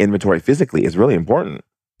 Taking inventory physically is really important,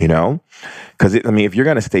 you know? Because, if you're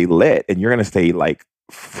going to stay lit and you're going to stay like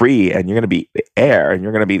free and you're going to be air and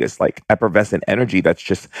you're going to be this like effervescent energy that's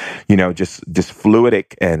just, just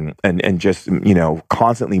fluidic and just,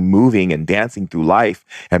 constantly moving and dancing through life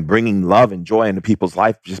and bringing love and joy into people's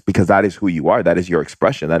life just because that is who you are. That is your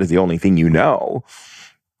expression. That is the only thing you know.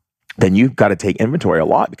 Then you've got to take inventory a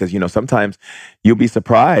lot because, sometimes you'll be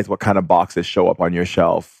surprised what kind of boxes show up on your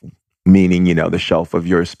shelf, meaning, the shelf of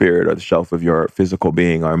your spirit or the shelf of your physical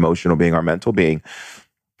being or emotional being or mental being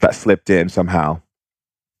that slipped in somehow,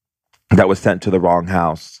 that was sent to the wrong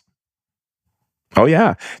house. Oh,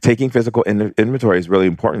 yeah. Taking physical inventory is really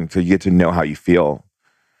important so you get to know how you feel,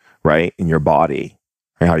 right, in your body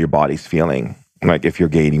and how your body's feeling. Like if you're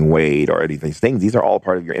gaining weight or any of these things, these are all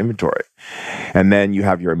part of your inventory. And then you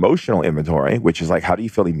have your emotional inventory, which is like, how do you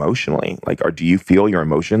feel emotionally? Like, do you feel your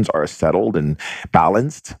emotions are settled and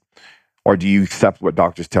balanced? Or do you accept what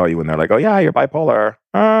doctors tell you when they're like, oh, yeah, you're bipolar.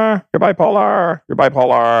 You're bipolar. You're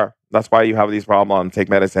bipolar. That's why you have these problems. Take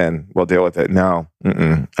medicine. We'll deal with it. No,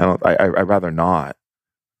 I don't. I'd rather not.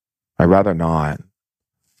 I'd rather not.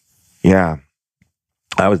 Yeah.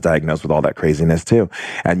 I was diagnosed with all that craziness too.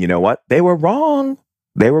 And you know what? They were wrong.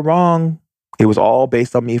 They were wrong. It was all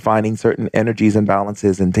based on me finding certain energies and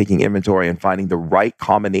balances and taking inventory and finding the right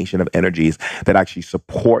combination of energies that actually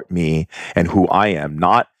support me and who I am,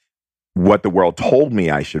 not what the world told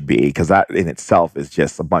me I should be, because that in itself is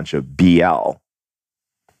just a bunch of BL,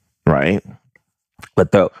 right?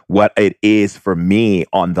 But what it is for me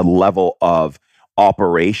on the level of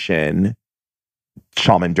Operation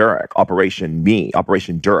Shaman Durek, Operation Me,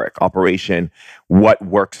 Operation Durek, Operation what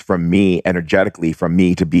works for me energetically for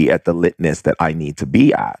me to be at the litness that I need to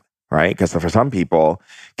be at, right? Because for some people,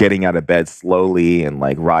 getting out of bed slowly and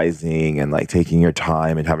like rising and like taking your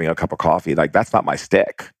time and having a cup of coffee, like that's not my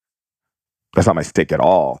stick. That's not my stick at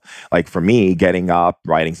all. Like for me, getting up,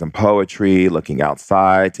 writing some poetry, looking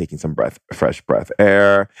outside, taking some fresh breath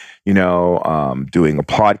air, doing a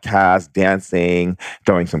podcast, dancing,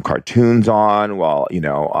 throwing some cartoons on while,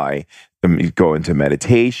 I go into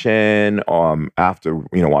meditation after,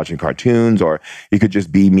 watching cartoons, or it could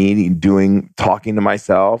just be me talking to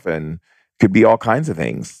myself, and could be all kinds of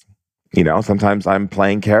things. Sometimes I'm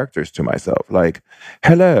playing characters to myself, like,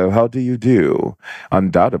 hello, how do you do?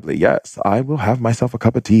 Undoubtedly, yes, I will have myself a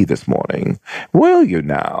cup of tea this morning. Will you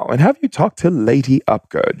now? And have you talked to Lady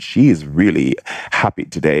Upgood? She is really happy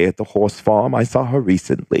today at the horse farm. I saw her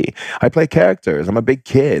recently. I play characters. I'm a big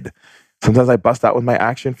kid. Sometimes I bust out with my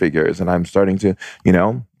action figures and I'm starting to,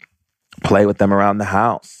 play with them around the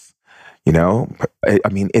house.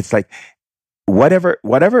 It's like, whatever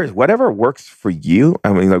works for you.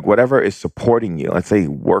 Like whatever is supporting you, let's say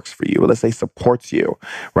works for you, let's say supports you,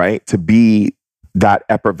 right? To be that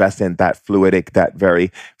effervescent, that fluidic, that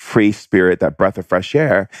very free spirit, that breath of fresh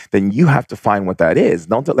air, then you have to find what that is.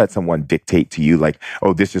 Don't let someone dictate to you like,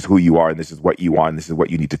 oh, this is who you are and this is what you are and this is what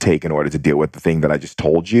you need to take in order to deal with the thing that I just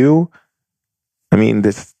told you.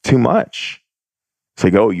 This is too much. It's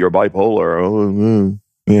like, oh, you're bipolar. Oh,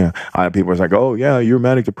 yeah. People are like, oh, yeah, you're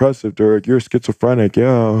manic depressive, Durek. You're schizophrenic.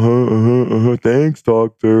 Yeah. Thanks,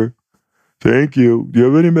 doctor. Thank you. Do you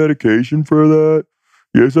have any medication for that?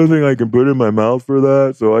 You have something I can put in my mouth for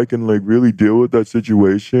that so I can like really deal with that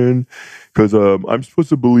situation? Because I'm supposed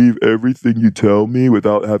to believe everything you tell me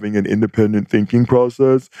without having an independent thinking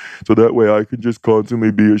process. So that way I can just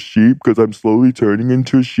constantly be a sheep because I'm slowly turning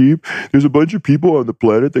into a sheep. There's a bunch of people on the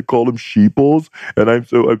planet that call them sheeples. And I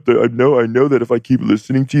know that if I keep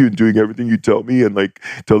listening to you and doing everything you tell me and like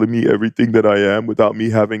telling me everything that I am without me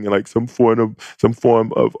having like some form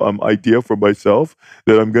of idea for myself,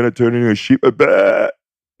 that I'm going to turn into a sheep.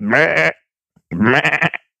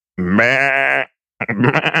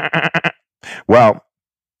 Well,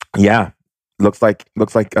 yeah, looks like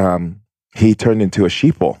he turned into a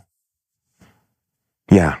sheeple.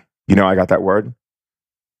 Yeah, I got that word.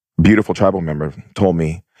 Beautiful tribal member told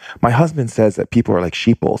me, my husband says that people are like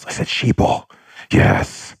sheeples. I said, sheeple.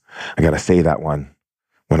 Yes, I gotta say that one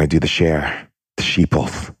when I do the share. The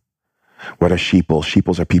sheeples. What are sheeples?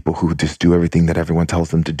 Sheeples are people who just do everything that everyone tells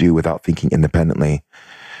them to do without thinking independently.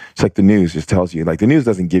 It's like the news just tells you, like the news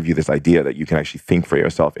doesn't give you this idea that you can actually think for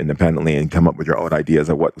yourself independently and come up with your own ideas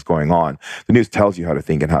of what's going on. The news tells you how to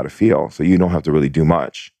think and how to feel, so you don't have to really do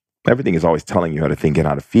much. Everything is always telling you how to think and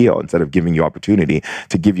how to feel instead of giving you opportunity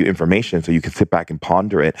to give you information so you can sit back and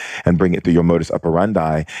ponder it and bring it through your modus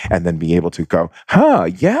operandi and then be able to go,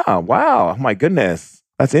 yeah, wow, oh my goodness,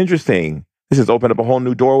 that's interesting. This has opened up a whole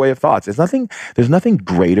new doorway of thoughts. There's nothing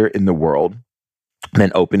greater in the world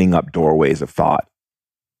than opening up doorways of thought.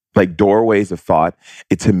 Like doorways of thought,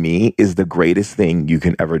 it to me is the greatest thing you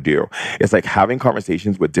can ever do. It's like having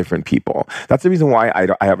conversations with different people. That's the reason why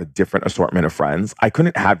I have a different assortment of friends. I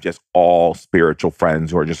couldn't have just all spiritual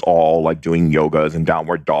friends who are just all like doing yogas and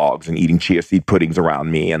downward dogs and eating chia seed puddings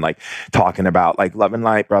around me and like talking about like love and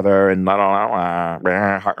light, brother, and heart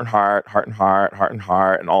and heart, heart and heart, heart and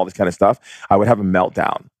heart, and all this kind of stuff. I would have a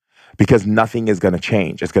meltdown. Because nothing is going to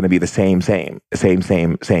change. It's going to be the same.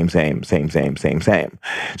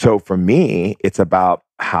 So for me, it's about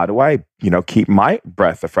how do I, keep my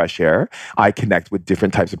breath of fresh air? I connect with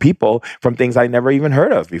different types of people from things I never even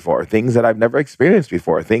heard of before, things that I've never experienced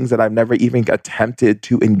before, things that I've never even attempted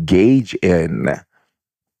to engage in.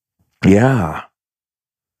 Yeah.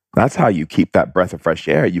 That's how you keep that breath of fresh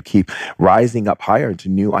air. You keep rising up higher into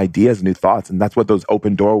new ideas, new thoughts. And that's what those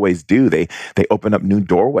open doorways do. They open up new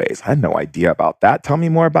doorways. I had no idea about that. Tell me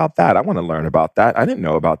more about that. I want to learn about that. I didn't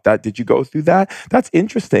know about that. Did you go through that? That's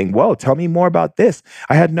interesting. Whoa, tell me more about this.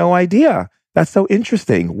 I had no idea. That's so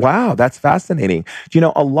interesting. Wow, that's fascinating.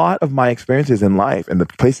 A lot of my experiences in life and the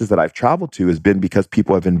places that I've traveled to has been because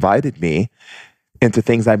people have invited me into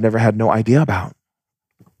things I've never had no idea about.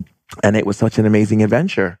 And it was such an amazing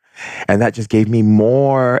adventure. And that just gave me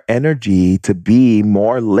more energy to be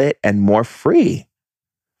more lit and more free.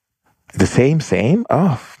 The same?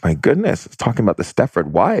 Oh, my goodness. It's talking about the Stepford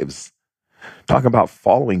Wives. Talking about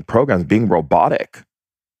following programs, being robotic.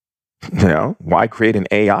 Why create an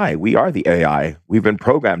AI? We are the AI. We've been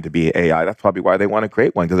programmed to be AI. That's probably why they want to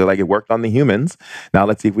create one, because they're like, it worked on the humans. Now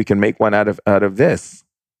let's see if we can make one out of this.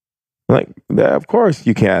 Like, of course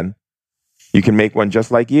you can. You can make one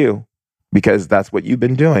just like you, because that's what you've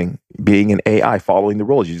been doing, being an AI, following the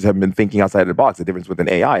rules. You just haven't been thinking outside of the box. The difference with an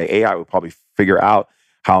AI would probably figure out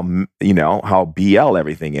how BL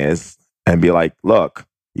everything is and be like, look,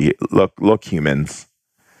 humans,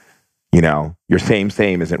 your same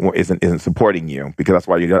isn't supporting you, because that's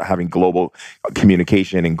why you're not having global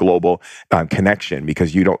communication and global connection,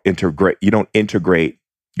 because you don't integrate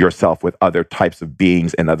yourself with other types of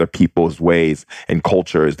beings and other people's ways and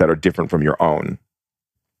cultures that are different from your own.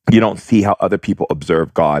 You don't see how other people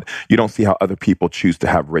observe God. You don't see how other people choose to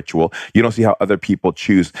have ritual. You don't see how other people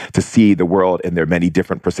choose to see the world in their many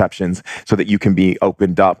different perceptions, so that you can be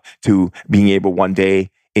opened up to being able one day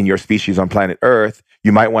in your species on planet Earth.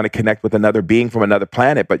 You might want to connect with another being from another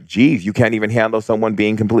planet, but geez, you can't even handle someone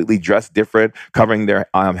being completely dressed different, covering their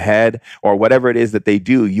head or whatever it is that they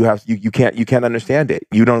do. You can't understand it.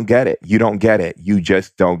 You don't get it. You don't get it. You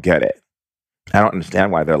just don't get it. I don't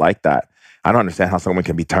understand why they're like that. I don't understand how someone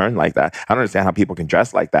can be turned like that. I don't understand how people can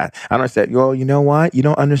dress like that. I don't understand. Well, you know what? You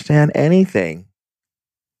don't understand anything.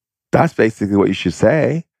 That's basically what you should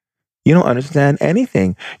say. You don't understand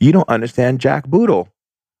anything. You don't understand Jack Boodle.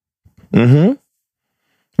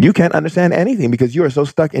 You can't understand anything because you are so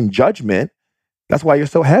stuck in judgment. That's why you're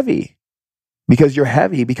so heavy. Because you're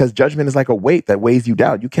heavy, because judgment is like a weight that weighs you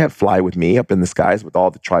down. You can't fly with me up in the skies with all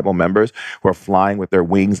the tribal members who are flying with their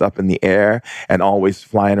wings up in the air and always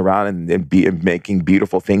flying around and making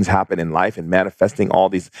beautiful things happen in life and manifesting all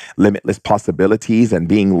these limitless possibilities and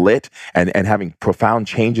being lit and having profound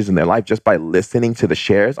changes in their life just by listening to the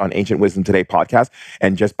shares on Ancient Wisdom Today podcast,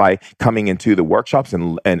 and just by coming into the workshops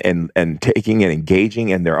and taking and engaging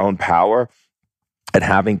in their own power, and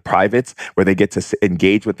having privates where they get to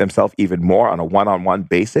engage with themselves even more on a one-on-one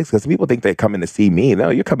basis. Because people think they're coming to see me. No,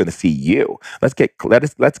 you're coming to see you. Let's get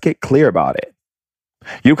clear about it.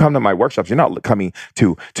 You come to my workshops, you're not coming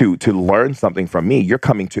to learn something from me. You're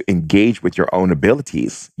coming to engage with your own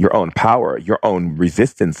abilities, your own power, your own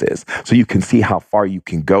resistances, so you can see how far you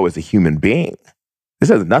can go as a human being. This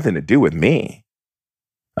has nothing to do with me.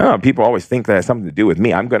 I don't know, people always think that has something to do with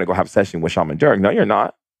me. I'm going to go have a session with Shaman Durek. No, you're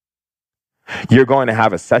not. You're going to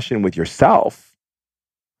have a session with yourself,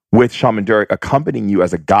 with Shaman Durek accompanying you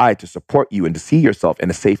as a guide to support you and to see yourself in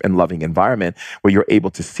a safe and loving environment where you're able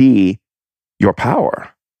to see your power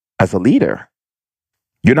as a leader.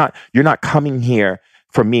 You're not coming here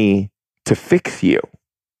for me to fix you,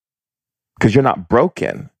 because you're not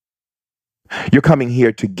broken. You're coming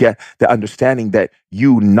here to get the understanding that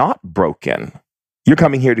you're not broken. You're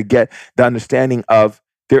coming here to get the understanding of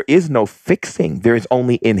there is no fixing. There is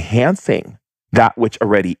only enhancing that which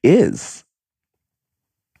already is.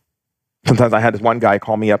 Sometimes I had this one guy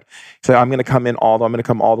call me up, say, I'm going to come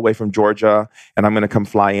all the way from Georgia, and I'm going to come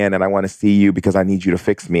fly in, and I want to see you because I need you to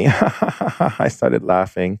fix me. I started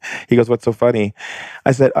laughing. He goes, what's so funny?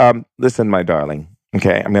 I said, listen, my darling.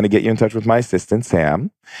 Okay, I'm going to get you in touch with my assistant,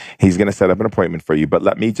 Sam. He's going to set up an appointment for you, but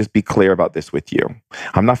let me just be clear about this with you.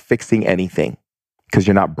 I'm not fixing anything because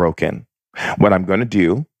you're not broken. What I'm going to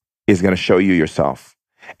do is going to show you yourself.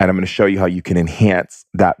 And I'm going to show you how you can enhance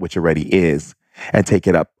that which already is and take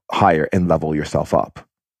it up higher and level yourself up.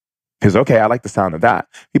 Because, okay, I like the sound of that.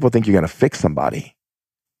 People think you're going to fix somebody.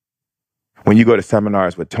 When you go to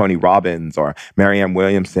seminars with Tony Robbins or Marianne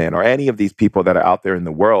Williamson or any of these people that are out there in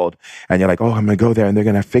the world, and you're like, oh, I'm going to go there and they're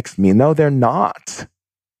going to fix me. No, they're not.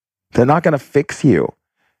 They're not going to fix you.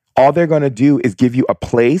 All they're going to do is give you a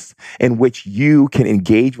place in which you can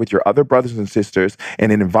engage with your other brothers and sisters in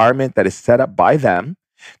an environment that is set up by them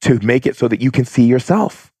to make it so that you can see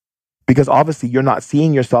yourself. Because obviously you're not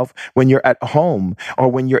seeing yourself when you're at home or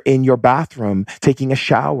when you're in your bathroom taking a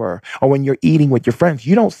shower or when you're eating with your friends.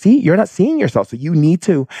 You're not seeing yourself. So you need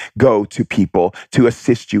to go to people to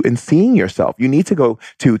assist you in seeing yourself. You need to go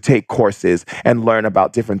to take courses and learn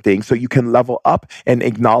about different things so you can level up and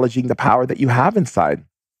acknowledging the power that you have inside.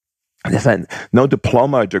 Listen, no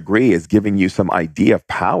diploma or degree is giving you some idea of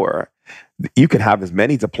power. You can have as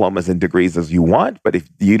many diplomas and degrees as you want, but if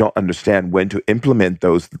you don't understand when to implement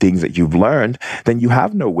those things that you've learned, then you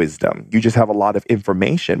have no wisdom. You just have a lot of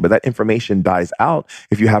information, but that information dies out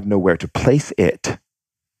if you have nowhere to place it.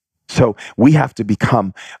 So we have to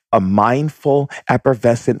become a mindful,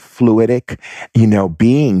 effervescent, fluidic,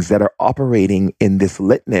 beings that are operating in this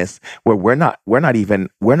litness where we're not even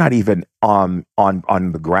on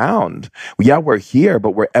the ground. Yeah, we're here,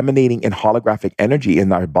 but we're emanating in holographic energy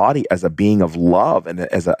in our body as a being of love and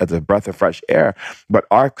as a breath of fresh air. But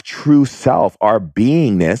our true self, our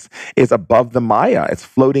beingness, is above the Maya. It's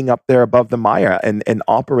floating up there above the Maya and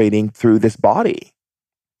operating through this body.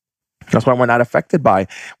 That's why we're not affected by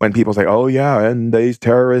when people say, oh, yeah, and these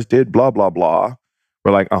terrorists did blah, blah, blah.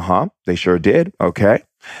 We're like, they sure did. Okay.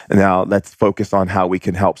 And now let's focus on how we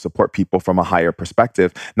can help support people from a higher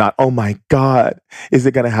perspective. Not, oh my God, is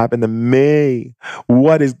it going to happen to me?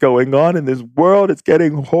 What is going on in this world? It's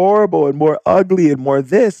getting horrible and more ugly and more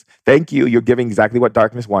this. Thank you. You're giving exactly what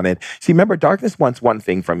darkness wanted. See, remember, darkness wants one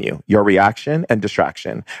thing from you, your reaction and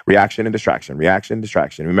distraction. Reaction and distraction. Reaction and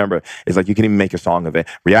distraction. Remember, it's like you can even make a song of it.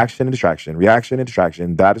 Reaction and distraction. Reaction and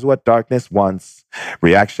distraction. That is what darkness wants.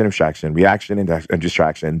 Reaction and distraction. Reaction and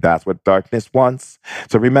distraction. That's what darkness wants.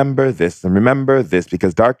 So remember this and remember this,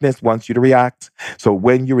 because darkness wants you to react. So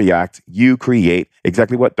when you react, you create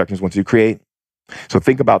exactly what darkness wants you to create. So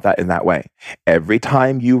think about that in that way. Every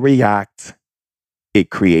time you react, it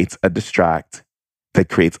creates a distract that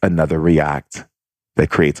creates another react, that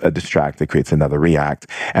creates a distract that creates another react.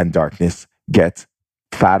 And darkness gets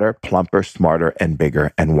fatter, plumper, smarter, and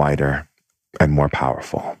bigger and wider and more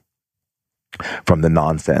powerful from the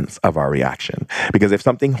nonsense of our reaction. Because if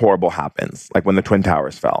something horrible happens, like when the Twin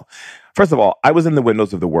Towers fell, first of all, I was in the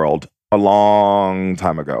windows of the world a long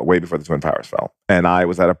time ago, way before the Twin Towers fell. And I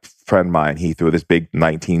was at a friend of mine. He threw this big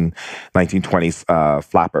 1920s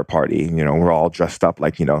flapper party. We're all dressed up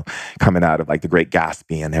like, coming out of like the Great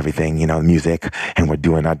Gatsby and everything, music, and we're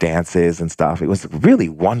doing our dances and stuff. It was really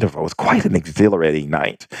wonderful. It was quite an exhilarating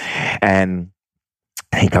night. And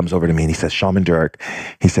he comes over to me and he says, Shaman Durek,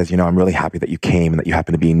 he says, I'm really happy that you came and that you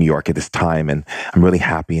happen to be in New York at this time. And I'm really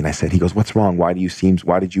happy. And I said, he goes, what's wrong? Why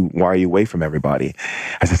are you away from everybody?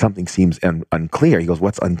 I said, something seems unclear. He goes,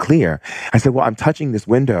 what's unclear? I said, well, I'm touching this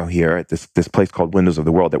window here at this place called Windows of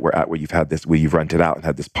the World that we're at, where you've rented out and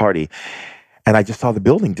had this party. And I just saw the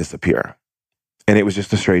building disappear. And it was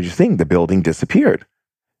just the strangest thing. The building disappeared.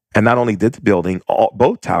 And not only did the building,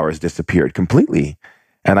 both towers disappeared completely.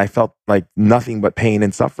 And I felt like nothing but pain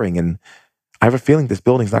and suffering. And I have a feeling this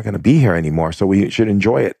building's not going to be here anymore, so we should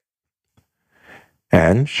enjoy it.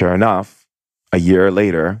 And sure enough, a year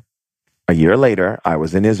later, I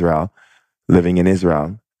was in Israel, living in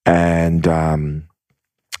Israel. And a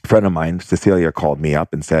friend of mine, Cecilia, called me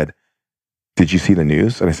up and said, did you see the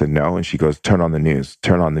news? And I said, no. And she goes, turn on the news.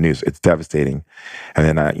 It's devastating. And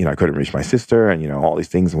then I couldn't reach my sister and, all these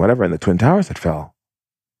things and whatever. And the Twin Towers had fell.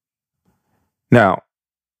 Now,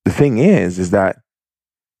 the thing is that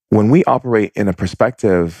when we operate in a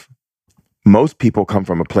perspective, most people come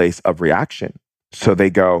from a place of reaction. So they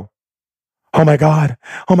go, oh my God,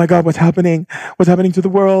 what's happening? What's happening to the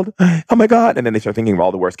world? Oh my God. And then they start thinking of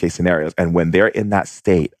all the worst case scenarios. And when they're in that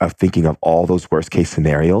state of thinking of all those worst case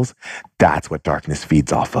scenarios, that's what darkness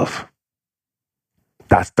feeds off of.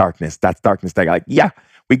 That's darkness. They're like, yeah,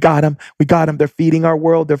 we got them. They're feeding our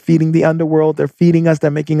world. They're feeding the underworld. They're feeding us.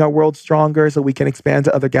 They're making our world stronger so we can expand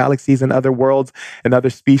to other galaxies and other worlds and other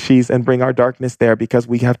species and bring our darkness there, because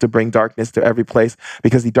we have to bring darkness to every place,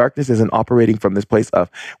 because the darkness isn't operating from this place of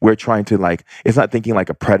we're trying to it's not thinking like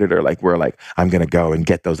a predator, like we're like, I'm going to go and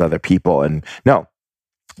get those other people. And no,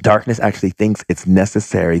 darkness actually thinks it's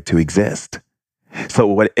necessary to exist.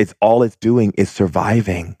 So all it's doing is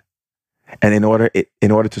surviving. And in order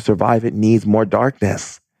to survive, it needs more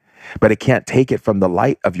darkness. But it can't take it from the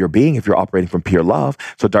light of your being if you're operating from pure love.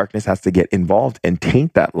 So darkness has to get involved and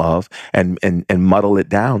taint that love and muddle it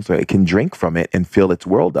down so it can drink from it and fill its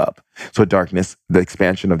world up. So darkness, the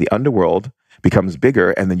expansion of the underworld, becomes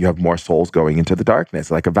bigger, and then you have more souls going into the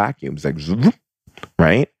darkness, like a vacuum. It's like, zoom,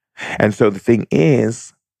 right? And so the thing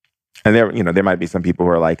is, and there might be some people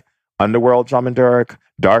who are like, underworld, Shaman Durek,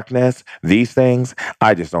 darkness, these things.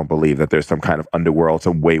 I just don't believe that there's some kind of underworld,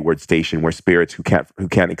 some wayward station where spirits who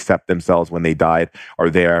can't accept themselves when they died are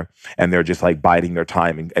there, and they're just like biding their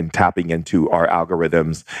time and tapping into our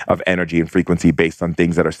algorithms of energy and frequency based on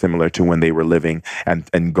things that are similar to when they were living,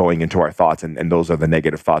 and going into our thoughts, and those are the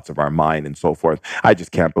negative thoughts of our mind and so forth. I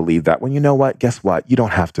just can't believe that. When you know what? Guess what? You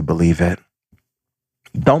don't have to believe it.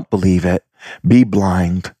 Don't believe it. Be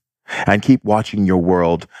blind and keep watching your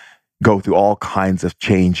world go through all kinds of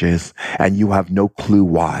changes, and you have no clue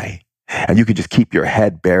why. And you can just keep your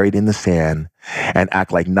head buried in the sand and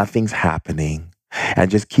act like nothing's happening, and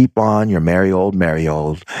just keep on your merry old.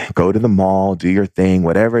 Go to the mall, do your thing,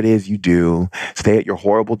 whatever it is you do. Stay at your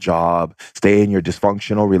horrible job, stay in your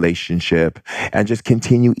dysfunctional relationship, and just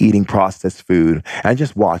continue eating processed food and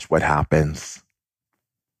just watch what happens.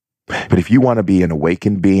 But if you want to be an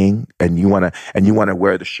awakened being, and you want to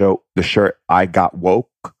wear the shirt, I got woke,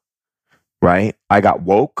 right? I got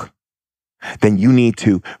woke. Then you need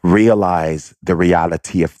to realize the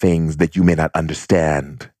reality of things that you may not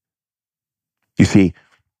understand. You see,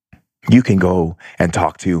 you can go and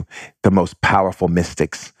talk to the most powerful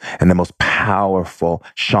mystics and the most powerful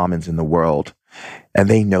shamans in the world, and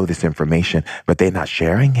they know this information, but they're not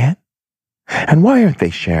sharing it. And why aren't they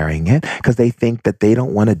sharing it? Because they think that they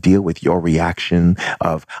don't want to deal with your reaction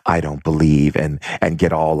of, I don't believe, and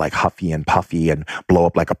get all like huffy and puffy and blow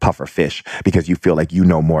up like a puffer fish because you feel like you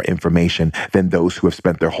know more information than those who have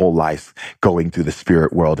spent their whole life going through the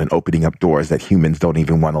spirit world and opening up doors that humans don't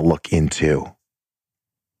even want to look into.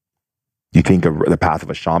 You think the path of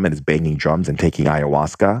a shaman is banging drums and taking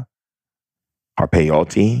ayahuasca or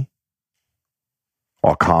peyote?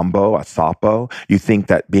 Or combo, or sapo. You think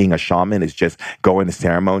that being a shaman is just going to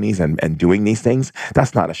ceremonies and doing these things?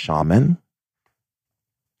 That's not a shaman.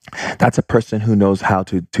 That's a person who knows how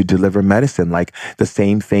to deliver medicine, like the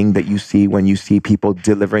same thing that you see when you see people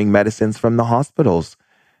delivering medicines from the hospitals,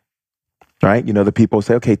 right? You know, the people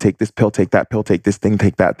say, okay, take this pill, take that pill, take this thing,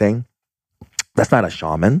 take that thing. That's not a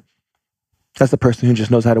shaman. That's the person who just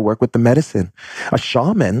knows how to work with the medicine. A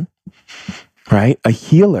shaman, right? A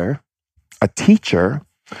healer, a teacher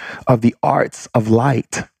of the arts of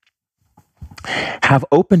light, have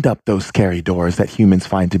opened up those scary doors that humans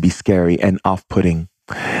find to be scary and off-putting.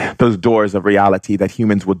 Those doors of reality that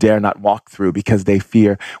humans will dare not walk through because they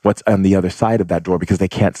fear what's on the other side of that door, because they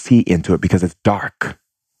can't see into it because it's dark.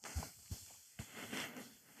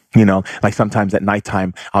 You know, like sometimes at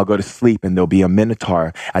nighttime, I'll go to sleep and there'll be a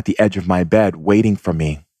minotaur at the edge of my bed waiting for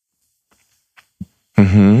me.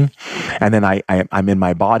 And then I'm in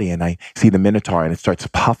my body and I see the minotaur and it starts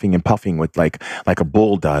puffing and puffing with like a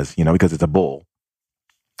bull does, you know, because it's a bull.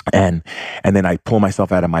 And then I pull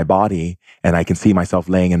myself out of my body and I can see myself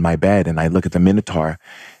laying in my bed, and I look at the minotaur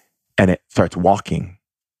and it starts walking.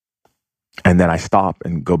 And then I stop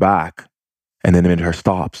and go back, and then the minotaur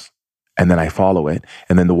stops, and then I follow it,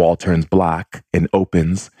 and then the wall turns black and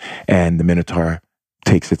opens, and the minotaur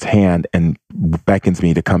takes its hand and beckons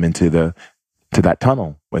me to come into that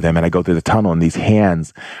tunnel with him. And I go through the tunnel, and these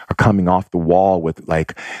hands are coming off the wall with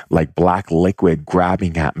like black liquid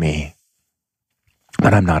grabbing at me.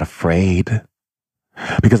 But I'm not afraid,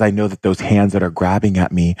 because I know that those hands that are grabbing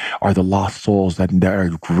at me are the lost souls that are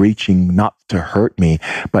reaching not to hurt me,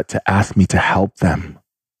 but to ask me to help them.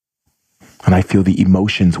 And I feel the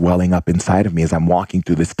emotions welling up inside of me as I'm walking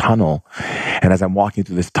through this tunnel. And as I'm walking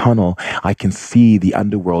through this tunnel, I can see the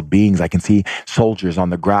underworld beings. I can see soldiers on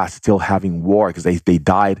the grass still having war because they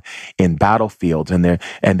died in battlefields, and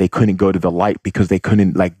they couldn't go to the light because they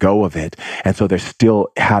couldn't let go of it. And so they're still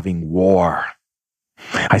having war.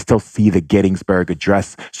 I still see the Gettysburg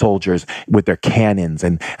Address soldiers with their cannons,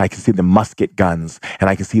 and I can see the musket guns, and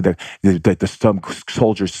I can see the some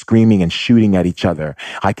soldiers screaming and shooting at each other.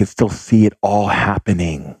 I can still see it all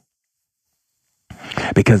happening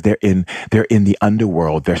because they're in the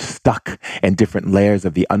underworld. They're stuck in different layers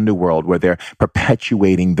of the underworld where they're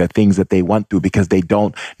perpetuating the things that they went through because they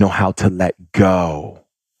don't know how to let go.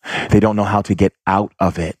 They don't know how to get out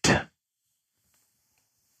of it.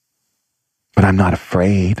 But I'm not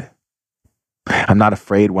afraid. I'm not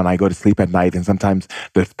afraid when I go to sleep at night, and sometimes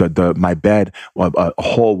my bed, a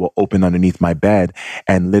hole will open underneath my bed,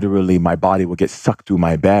 and literally my body will get sucked through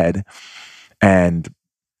my bed, and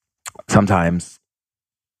Sometimes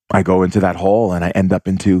I go into that hole and I end up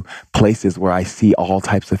into places where I see all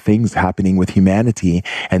types of things happening with humanity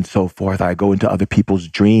and so forth. I go into other people's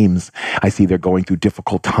dreams. I see they're going through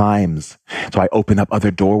difficult times. So I open up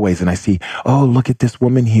other doorways and I see, oh, look at this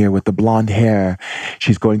woman here with the blonde hair.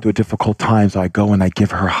 She's going through a difficult time. So I go and I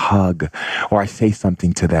give her a hug, or I say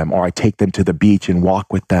something to them, or I take them to the beach and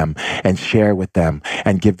walk with them and share with them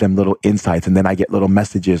and give them little insights. And then I get little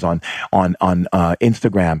messages on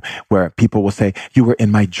Instagram where people will say, you were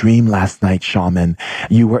in my dream last night, shaman.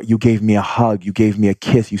 You gave me a hug. You gave me a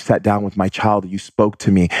kiss. You sat down with my child. You spoke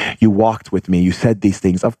to me. You walked with me. You said these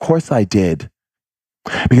things. Of course I did.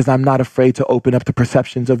 Because I'm not afraid to open up the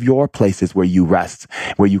perceptions of your places where you rest,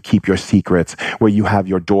 where you keep your secrets, where you have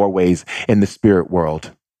your doorways in the spirit world.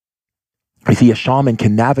 You see, a shaman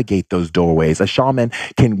can navigate those doorways. A shaman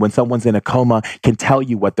can, when someone's in a coma, can tell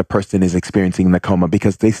you what the person is experiencing in the coma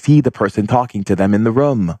because they see the person talking to them in the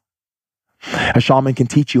room. A shaman can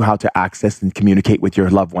teach you how to access and communicate with your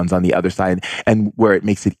loved ones on the other side, and where it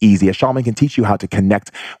makes it easy. A shaman can teach you how to connect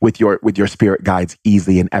with your spirit guides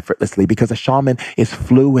easily and effortlessly, because a shaman is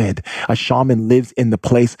fluid. A shaman lives in the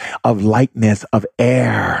place of lightness, of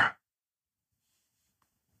air.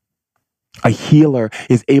 A healer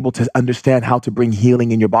is able to understand how to bring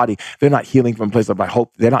healing in your body. They're not healing from a place of, I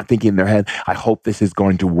hope. They're not thinking in their head, I hope this is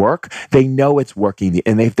going to work. They know it's working.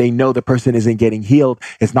 And if they know the person isn't getting healed,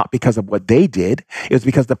 it's not because of what they did. It's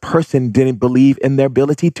because the person didn't believe in their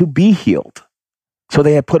ability to be healed. So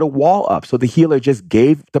they had put a wall up. So the healer just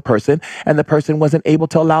gave the person, and the person wasn't able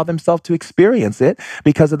to allow themselves to experience it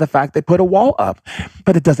because of the fact they put a wall up.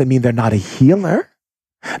 But it doesn't mean they're not a healer,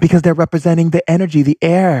 because they're representing the energy, the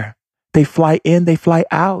air. They fly in, they fly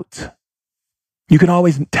out. You can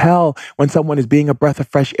always tell when someone is being a breath of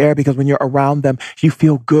fresh air, because when you're around them, you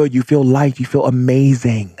feel good, you feel light, you feel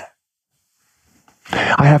amazing.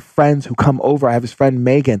 I have friends who come over. I have this friend,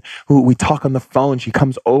 Megan, who we talk on the phone. She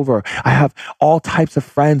comes over. I have all types of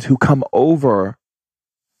friends who come over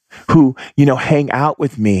who, hang out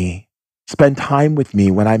with me, spend time with me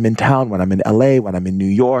when I'm in town, when I'm in LA, when I'm in New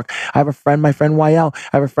York. I have a friend, my friend YL.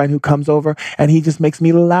 I have a friend who comes over and he just makes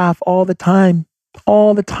me laugh all the time.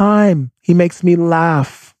 All the time. He makes me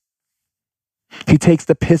laugh. He takes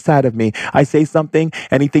the piss out of me. I say something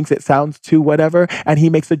and he thinks it sounds too whatever, and he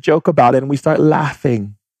makes a joke about it and we start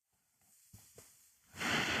laughing.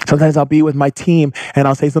 Sometimes I'll be with my team and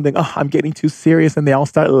I'll say something, oh, I'm getting too serious, and they all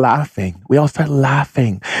start laughing. We all start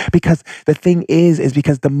laughing, because the thing is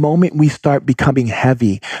because the moment we start becoming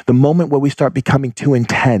heavy, the moment where we start becoming too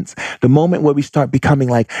intense, the moment where we start becoming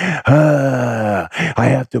like, I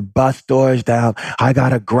have to bust doors down. I got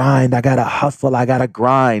to grind. I got to hustle. I got to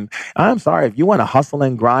grind. I'm sorry. If you want to hustle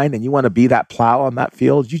and grind and you want to be that plow on that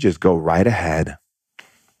field, you just go right ahead.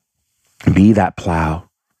 Be that plow.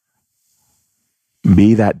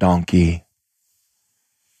 Be that donkey.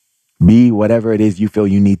 Be whatever it is you feel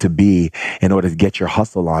you need to be in order to get your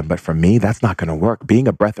hustle on. But for me, that's not going to work. Being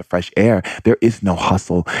a breath of fresh air, there is no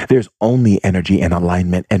hustle. There's only energy and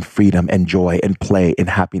alignment and freedom and joy and play and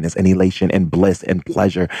happiness and elation and bliss and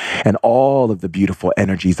pleasure and all of the beautiful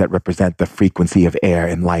energies that represent the frequency of air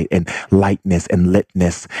and light and lightness and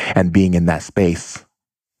litness and being in that space.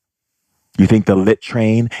 You think the lit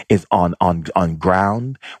train is on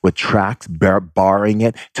ground with tracks barring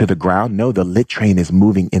it to the ground? No, the lit train is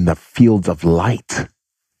moving in the fields of light.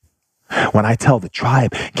 When I tell the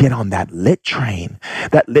tribe, get on that lit train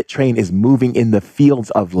is moving in the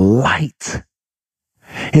fields of light.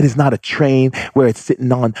 It is not a train where it's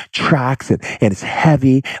sitting on tracks and it's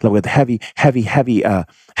heavy, with heavy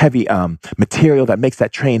material that makes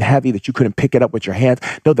that train heavy that you couldn't pick it up with your hands.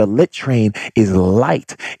 No, the lit train is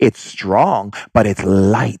light. It's strong, but it's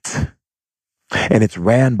light. And it's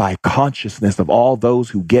ran by consciousness of all those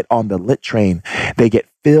who get on the lit train. They get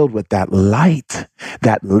filled with that light,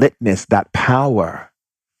 that litness, that power.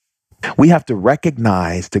 We have to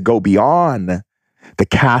recognize, to go beyond the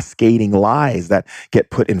cascading lies that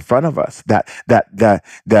get put in front of us, that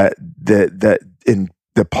in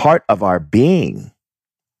the part of our being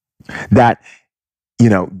that,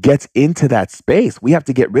 gets into that space. We have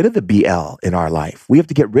to get rid of the BL in our life. We have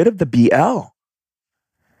to get rid of the BL.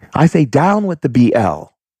 I say down with the BL.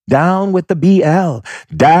 Down with the BL.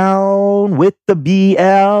 Down with the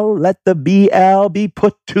BL. Let the BL be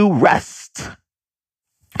put to rest.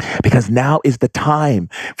 Because now is the time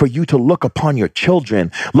for you to look upon your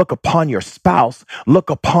children, look upon your spouse, look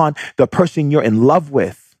upon the person you're in love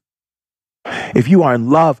with. If you are in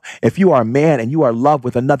love, if you are a man and you are in love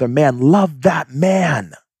with another man, love that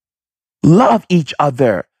man. Love each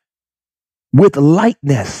other with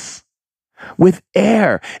lightness. with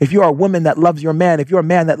air. If you are a woman that loves your man, if you're a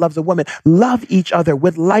man that loves a woman, love each other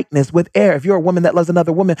with lightness, with air. If you're a woman that loves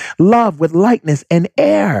another woman, love with lightness and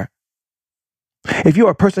air. If you're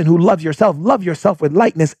a person who loves yourself with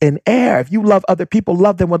lightness and air. If you love other people,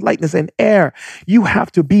 love them with lightness and air. You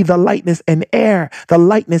have to be the lightness and air, the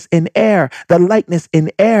lightness in air, the lightness in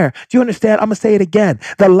air. Do you understand? I'm going to say it again.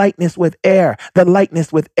 The lightness with air, the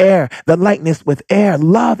lightness with air, the lightness with air.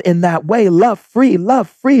 Love in that way. Love free, love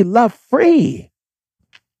free, love free.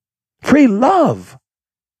 Free love.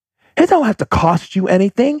 It don't have to cost you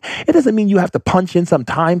anything. It doesn't mean you have to punch in some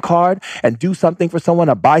time card and do something for someone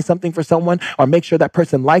or buy something for someone or make sure that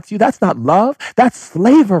person likes you. That's not love. That's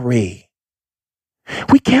slavery.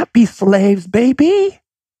 We can't be slaves, baby.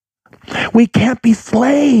 We can't be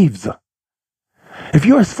slaves. If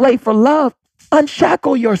you're a slave for love,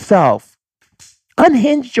 unshackle yourself.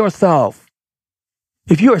 Unhinge yourself.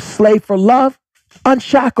 If you're a slave for love,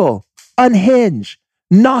 unshackle, unhinge,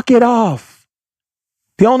 knock it off.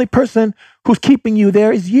 The only person who's keeping you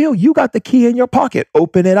there is you. You got the key in your pocket.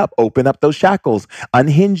 Open it up. Open up those shackles.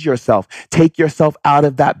 Unhinge yourself. Take yourself out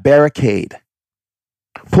of that barricade.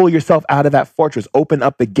 Pull yourself out of that fortress. Open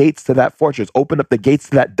up the gates to that fortress. Open up the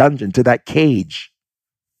gates to that dungeon, to that cage.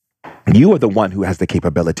 You are the one who has the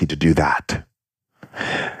capability to do that.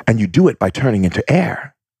 And you do it by turning into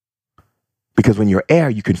air. Because when you're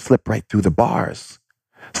air, you can slip right through the bars.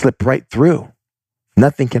 Slip right through.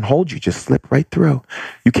 Nothing can hold you. Just slip right through.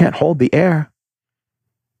 You can't hold the air.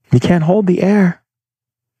 You can't hold the air.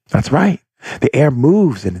 That's right. The air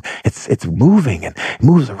moves and it's moving and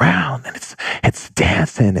moves around and it's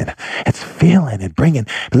dancing and it's feeling and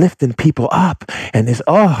lifting people up. And it's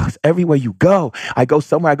everywhere you go. I go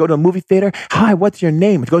somewhere, I go to a movie theater. Hi, what's your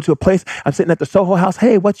name? I go to a place, I'm sitting at the Soho House.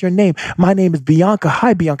 Hey, what's your name? My name is Bianca.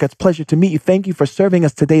 Hi, Bianca. It's a pleasure to meet you. Thank you for serving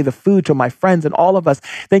us today, the food, to my friends and all of us.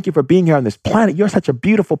 Thank you for being here on this planet. You're such a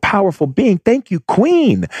beautiful, powerful being. Thank you,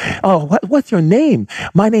 Queen. Oh, what's your name?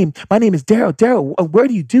 My name is Daryl. Daryl, where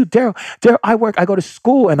do you do? Daryl, I go to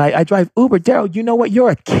school and I drive Uber. Daryl, you know what?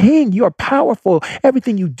 You're a king. You're powerful.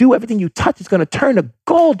 Everything you do, everything you touch is going to turn to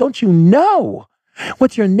gold. Don't you know?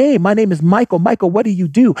 What's your name? My name is Michael. Michael, what do you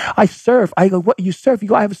do? I surf. I go, what you surf? You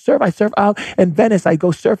go, I have a surf. I surf out in Venice. I go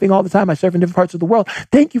surfing all the time. I surf in different parts of the world.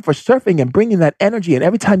 Thank you for surfing and bringing that energy. And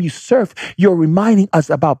every time you surf, you're reminding us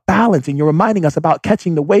about balance and you're reminding us about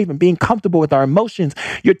catching the wave and being comfortable with our emotions.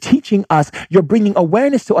 You're teaching us. You're bringing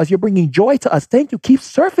awareness to us. You're bringing joy to us. Thank you. Keep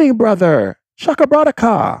surfing, brother. Shaka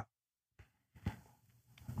Bradaka.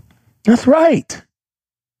 That's right.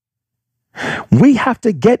 We have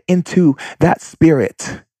to get into that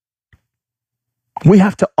spirit. We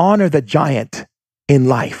have to honor the giant in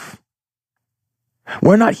life.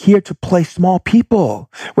 We're not here to play small people.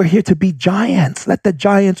 We're here to be giants. Let the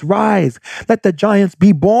giants rise. Let the giants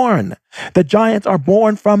be born. The giants are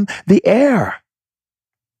born from the air.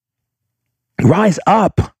 Rise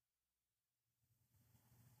up.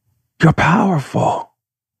 You're powerful.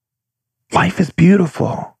 Life is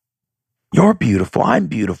beautiful. You're beautiful. I'm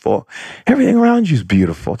beautiful. Everything around you is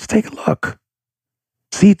beautiful. Just take a look.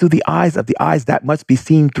 See through the eyes that must be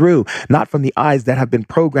seen through, not from the eyes that have been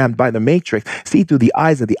programmed by the matrix. See through the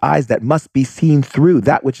eyes that must be seen through,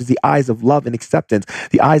 that which is the eyes of love and acceptance,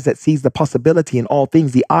 the eyes that sees the possibility in all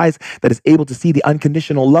things, the eyes that is able to see the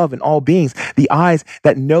unconditional love in all beings, the eyes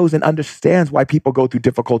that knows and understands why people go through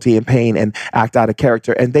difficulty and pain and act out of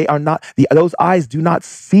character. And those eyes do not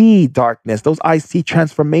see darkness. Those eyes see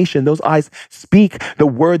transformation. Those eyes speak the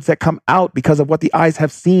words that come out because of what the eyes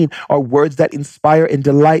have seen are words that inspire and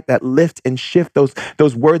delight, that lift and shift.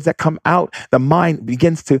 Those words that come out, the mind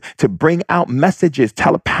begins to bring out messages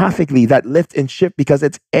telepathically that lift and shift because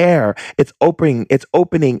it's air. It's opening,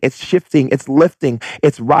 it's shifting, it's lifting,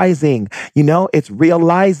 it's rising, it's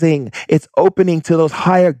realizing, it's opening to those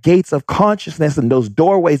higher gates of consciousness and those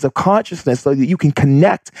doorways of consciousness so that you can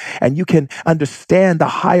connect and you can understand the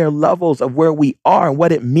higher levels of where we are and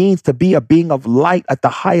what it means to be a being of light at the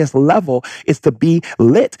highest level is to be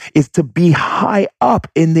lit, is to be high up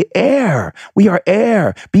in the air. We are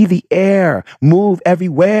air. Be the air. Move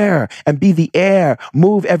everywhere. And be the air.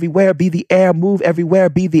 Move everywhere. Be the air. Move everywhere.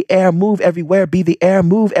 Be the air. Move everywhere. Be the air.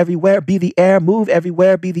 Move everywhere. Be the air. Move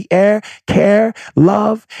everywhere. Be the air. Care,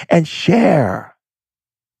 love, and share.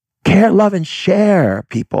 Care, love, and share,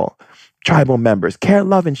 people. Tribal members. Care,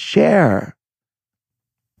 love, and share.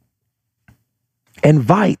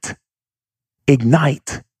 Invite.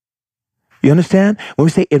 Ignite. You understand? When we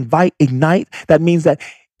say invite, ignite, that means that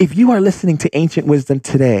if you are listening to ancient wisdom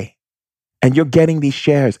today and you're getting these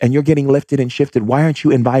shares and you're getting lifted and shifted, why aren't you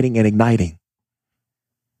inviting and igniting?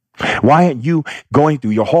 Why aren't you going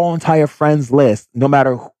through your whole entire friends list, no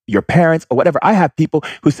matter your parents or whatever. I have people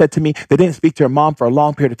who said to me they didn't speak to their mom for a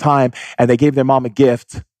long period of time and they gave their mom a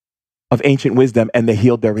gift of ancient wisdom and they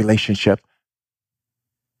healed their relationship.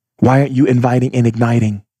 Why aren't you inviting and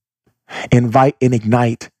igniting? Invite and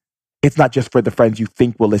ignite. It's not just for the friends you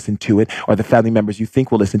think will listen to it or the family members you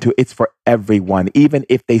think will listen to it. It's for everyone. Even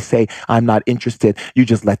if they say, I'm not interested, you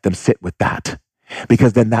just let them sit with that.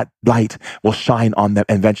 Because then that light will shine on them.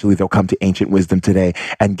 And eventually they'll come to Ancient Wisdom today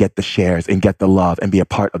and get the shares and get the love and be a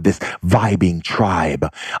part of this vibing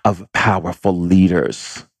tribe of powerful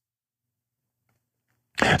leaders.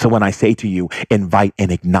 So when I say to you, invite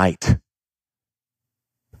and ignite,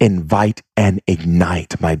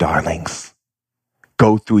 my darlings.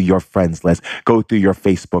 Go through your friends list. Go through your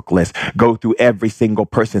Facebook list. Go through every single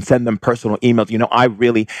person. Send them personal emails. You know, I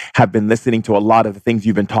really have been listening to a lot of the things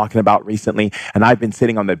you've been talking about recently. And I've been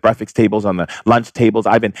sitting on the breakfast tables, on the lunch tables.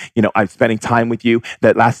 I'm spending time with you.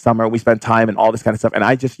 That last summer we spent time and all this kind of stuff. And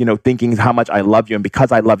I just, thinking how much I love you. And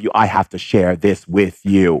because I love you, I have to share this with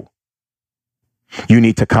you. You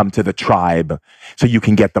need to come to the tribe so you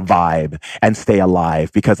can get the vibe and stay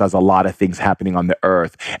alive, because there's a lot of things happening on the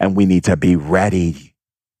earth and we need to be ready.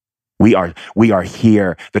 We are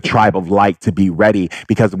here, the tribe of light, to be ready,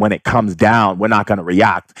 because when it comes down, we're not going to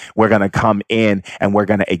react. We're going to come in and we're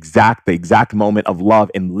going to exact the exact moment of love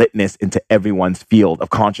and litness into everyone's field of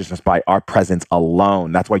consciousness by our presence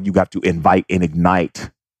alone. That's why you got to invite and ignite.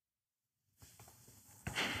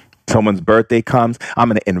 Someone's birthday comes, I'm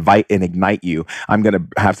going to invite and ignite you. I'm going to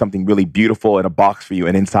have something really beautiful in a box for you.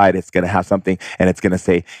 And inside it's going to have something and it's going to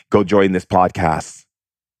say, go join this podcast.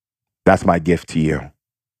 That's my gift to you.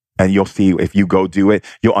 And you'll see, if you go do it,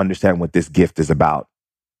 you'll understand what this gift is about.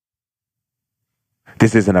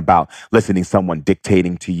 This isn't about listening to someone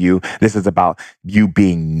dictating to you. This is about you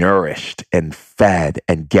being nourished and fed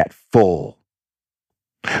and get full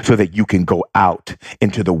so that you can go out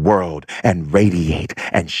into the world and radiate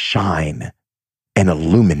and shine and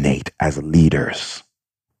illuminate as leaders.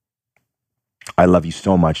 I love you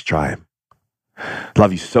so much, tribe.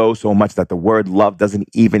 Love you so, so much that the word love doesn't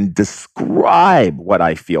even describe what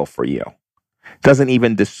I feel for you. Doesn't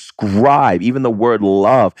even describe. Even the word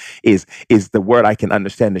love is the word I can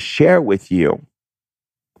understand to share with you.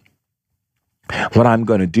 What I'm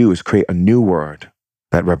going to do is create a new word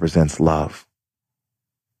that represents love.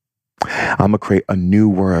 I'm going to create a new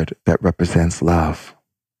word that represents love.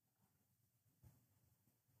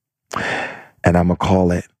 And I'm going to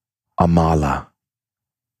call it Amala.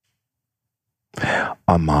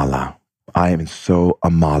 Amala. I am so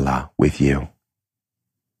Amala with you.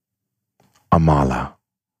 Amala.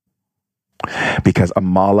 Because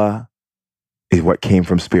Amala is what came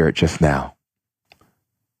from Spirit just now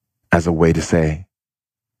as a way to say,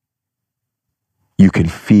 you can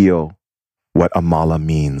feel what Amala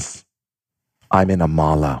means. I'm in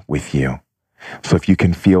Amala with you. So if you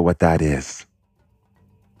can feel what that is,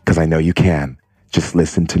 because I know you can, just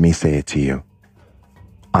listen to me say it to you.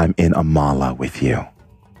 I'm in Amala with you.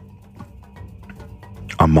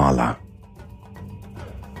 Amala.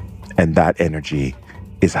 And that energy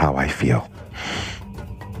is how I feel.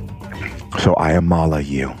 So I Amala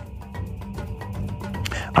you.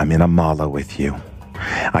 I'm in Amala with you.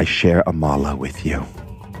 I share Amala with you.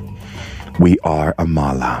 We are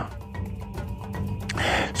Amala.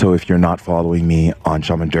 So if you're not following me on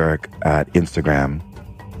Shaman Durek at Instagram,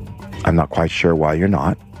 I'm not quite sure why you're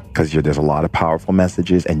not, because there's a lot of powerful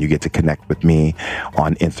messages and you get to connect with me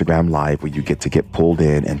on Instagram Live, where you get to get pulled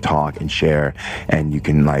in and talk and share, and you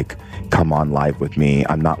can come on live with me.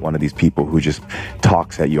 I'm not one of these people who just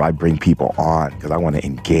talks at you. I bring people on because I want to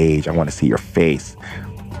engage. I want to see your face,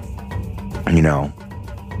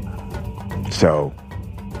 So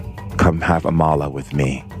come have Amala with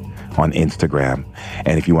me on Instagram.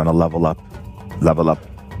 And if you want to level up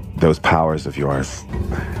those powers of yours,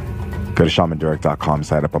 go to shamandurek.com,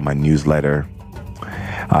 sign up on my newsletter.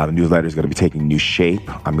 The newsletter is going to be taking new shape.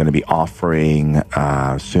 I'm going to be offering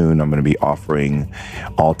soon. I'm going to be offering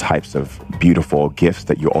all types of beautiful gifts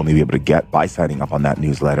that you'll only be able to get by signing up on that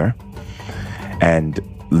newsletter. And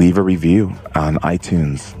leave a review on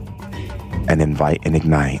iTunes and invite and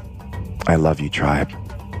ignite. I love you, tribe.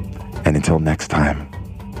 And until next time,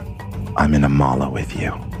 I'm in Amala with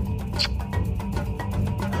you.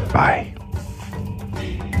 Bye.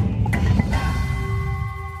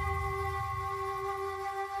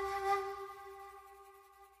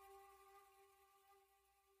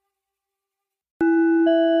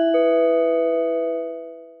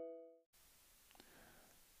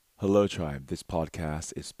 Hello, tribe. This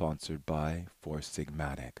podcast is sponsored by Four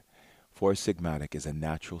Sigmatic. Four Sigmatic is a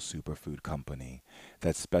natural superfood company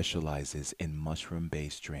that specializes in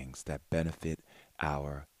mushroom-based drinks that benefit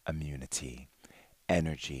our immunity,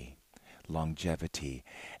 energy, longevity,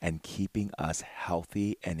 and keeping us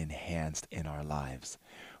healthy and enhanced in our lives.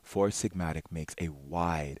 Four Sigmatic makes a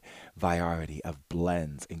wide variety of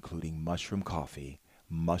blends, including mushroom coffee,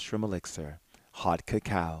 mushroom elixir, hot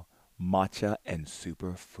cacao, matcha, and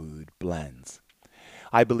superfood blends.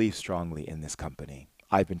 I believe strongly in this company.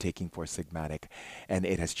 I've been taking Four Sigmatic and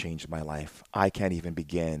it has changed my life. I can't even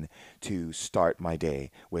begin to start my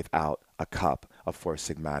day without a cup of Four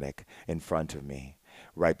Sigmatic in front of me.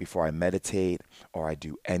 Right before I meditate or I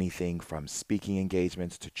do anything from speaking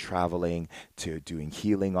engagements to traveling to doing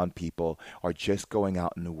healing on people or just going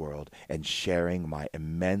out in the world and sharing my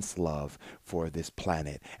immense love for this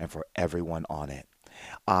planet and for everyone on it.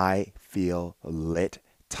 I feel lit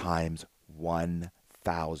times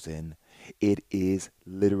 1,000. It is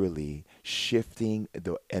literally shifting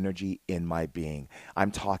the energy in my being.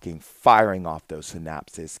 I'm talking firing off those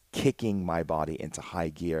synapses, kicking my body into high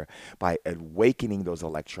gear by awakening those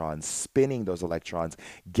electrons, spinning those electrons,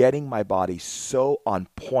 getting my body so on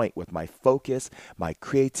point with my focus, my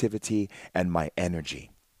creativity, and my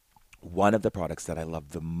energy. One of the products that I love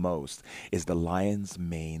the most is the Lion's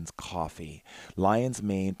Mane's coffee. Lion's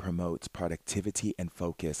Mane promotes productivity and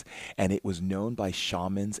focus, and it was known by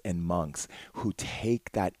shamans and monks who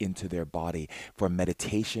take that into their body for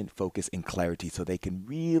meditation, focus, and clarity so they can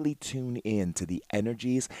really tune in to the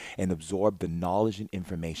energies and absorb the knowledge and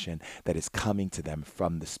information that is coming to them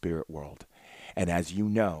from the spirit world. And as you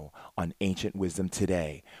know, on Ancient Wisdom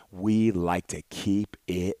Today, we like to keep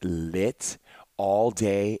it lit all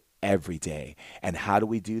day, every day. And how do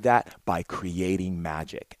we do that? By creating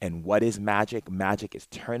magic. And what is magic? Magic is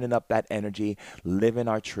turning up that energy, living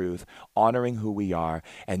our truth, honoring who we are,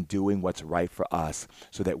 and doing what's right for us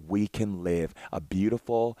so that we can live a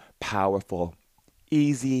beautiful, powerful,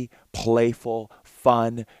 easy, playful,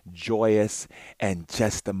 fun, joyous, and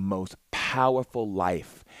just the most powerful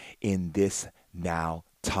life in this now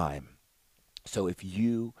time. So if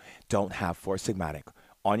you don't have Four Sigmatic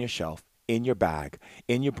on your shelf, in your bag,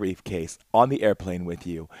 in your briefcase, on the airplane with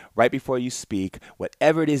you, right before you speak,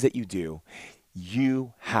 whatever it is that you do,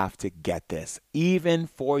 you have to get this. Even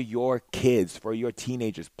for your kids, for your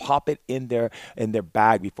teenagers, pop it in their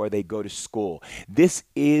bag before they go to school. This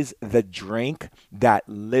is the drink that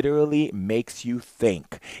literally makes you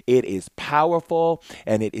think. It is powerful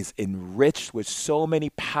and it is enriched with so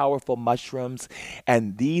many powerful mushrooms,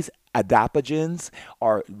 and these adaptogens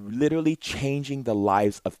are literally changing the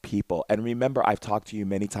lives of people. And remember, I've talked to you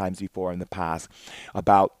many times before in the past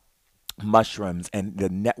about mushrooms and the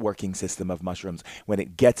networking system of mushrooms when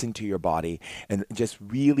it gets into your body and just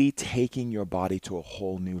really taking your body to a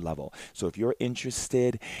whole new level. So if you're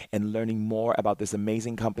interested in learning more about this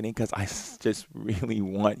amazing company, because just really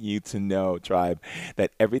want you to know, tribe,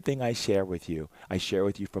 that everything I share with you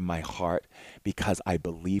from my heart because I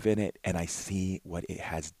believe in it and I see what it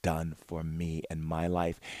has done for me and my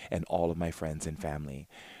life and all of my friends and family.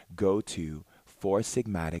 Go to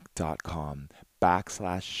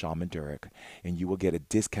foursigmatic.com/Shaman Durek, and you will get a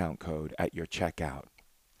discount code at your checkout.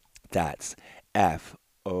 That's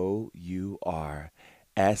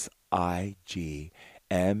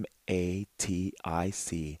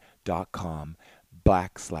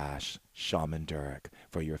FOURSIGMATIC.com/Shaman Durek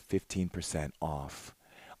for your 15% off.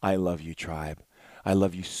 I love you, tribe. I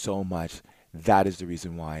love you so much. That is the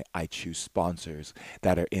reason why I choose sponsors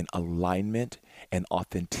that are in alignment and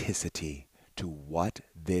authenticity to what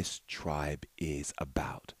this tribe is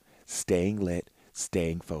about. Staying lit,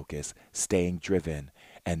 staying focused, staying driven,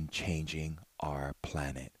 and changing our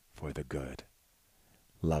planet for the good.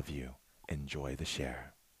 Love you. Enjoy the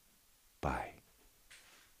share. Bye.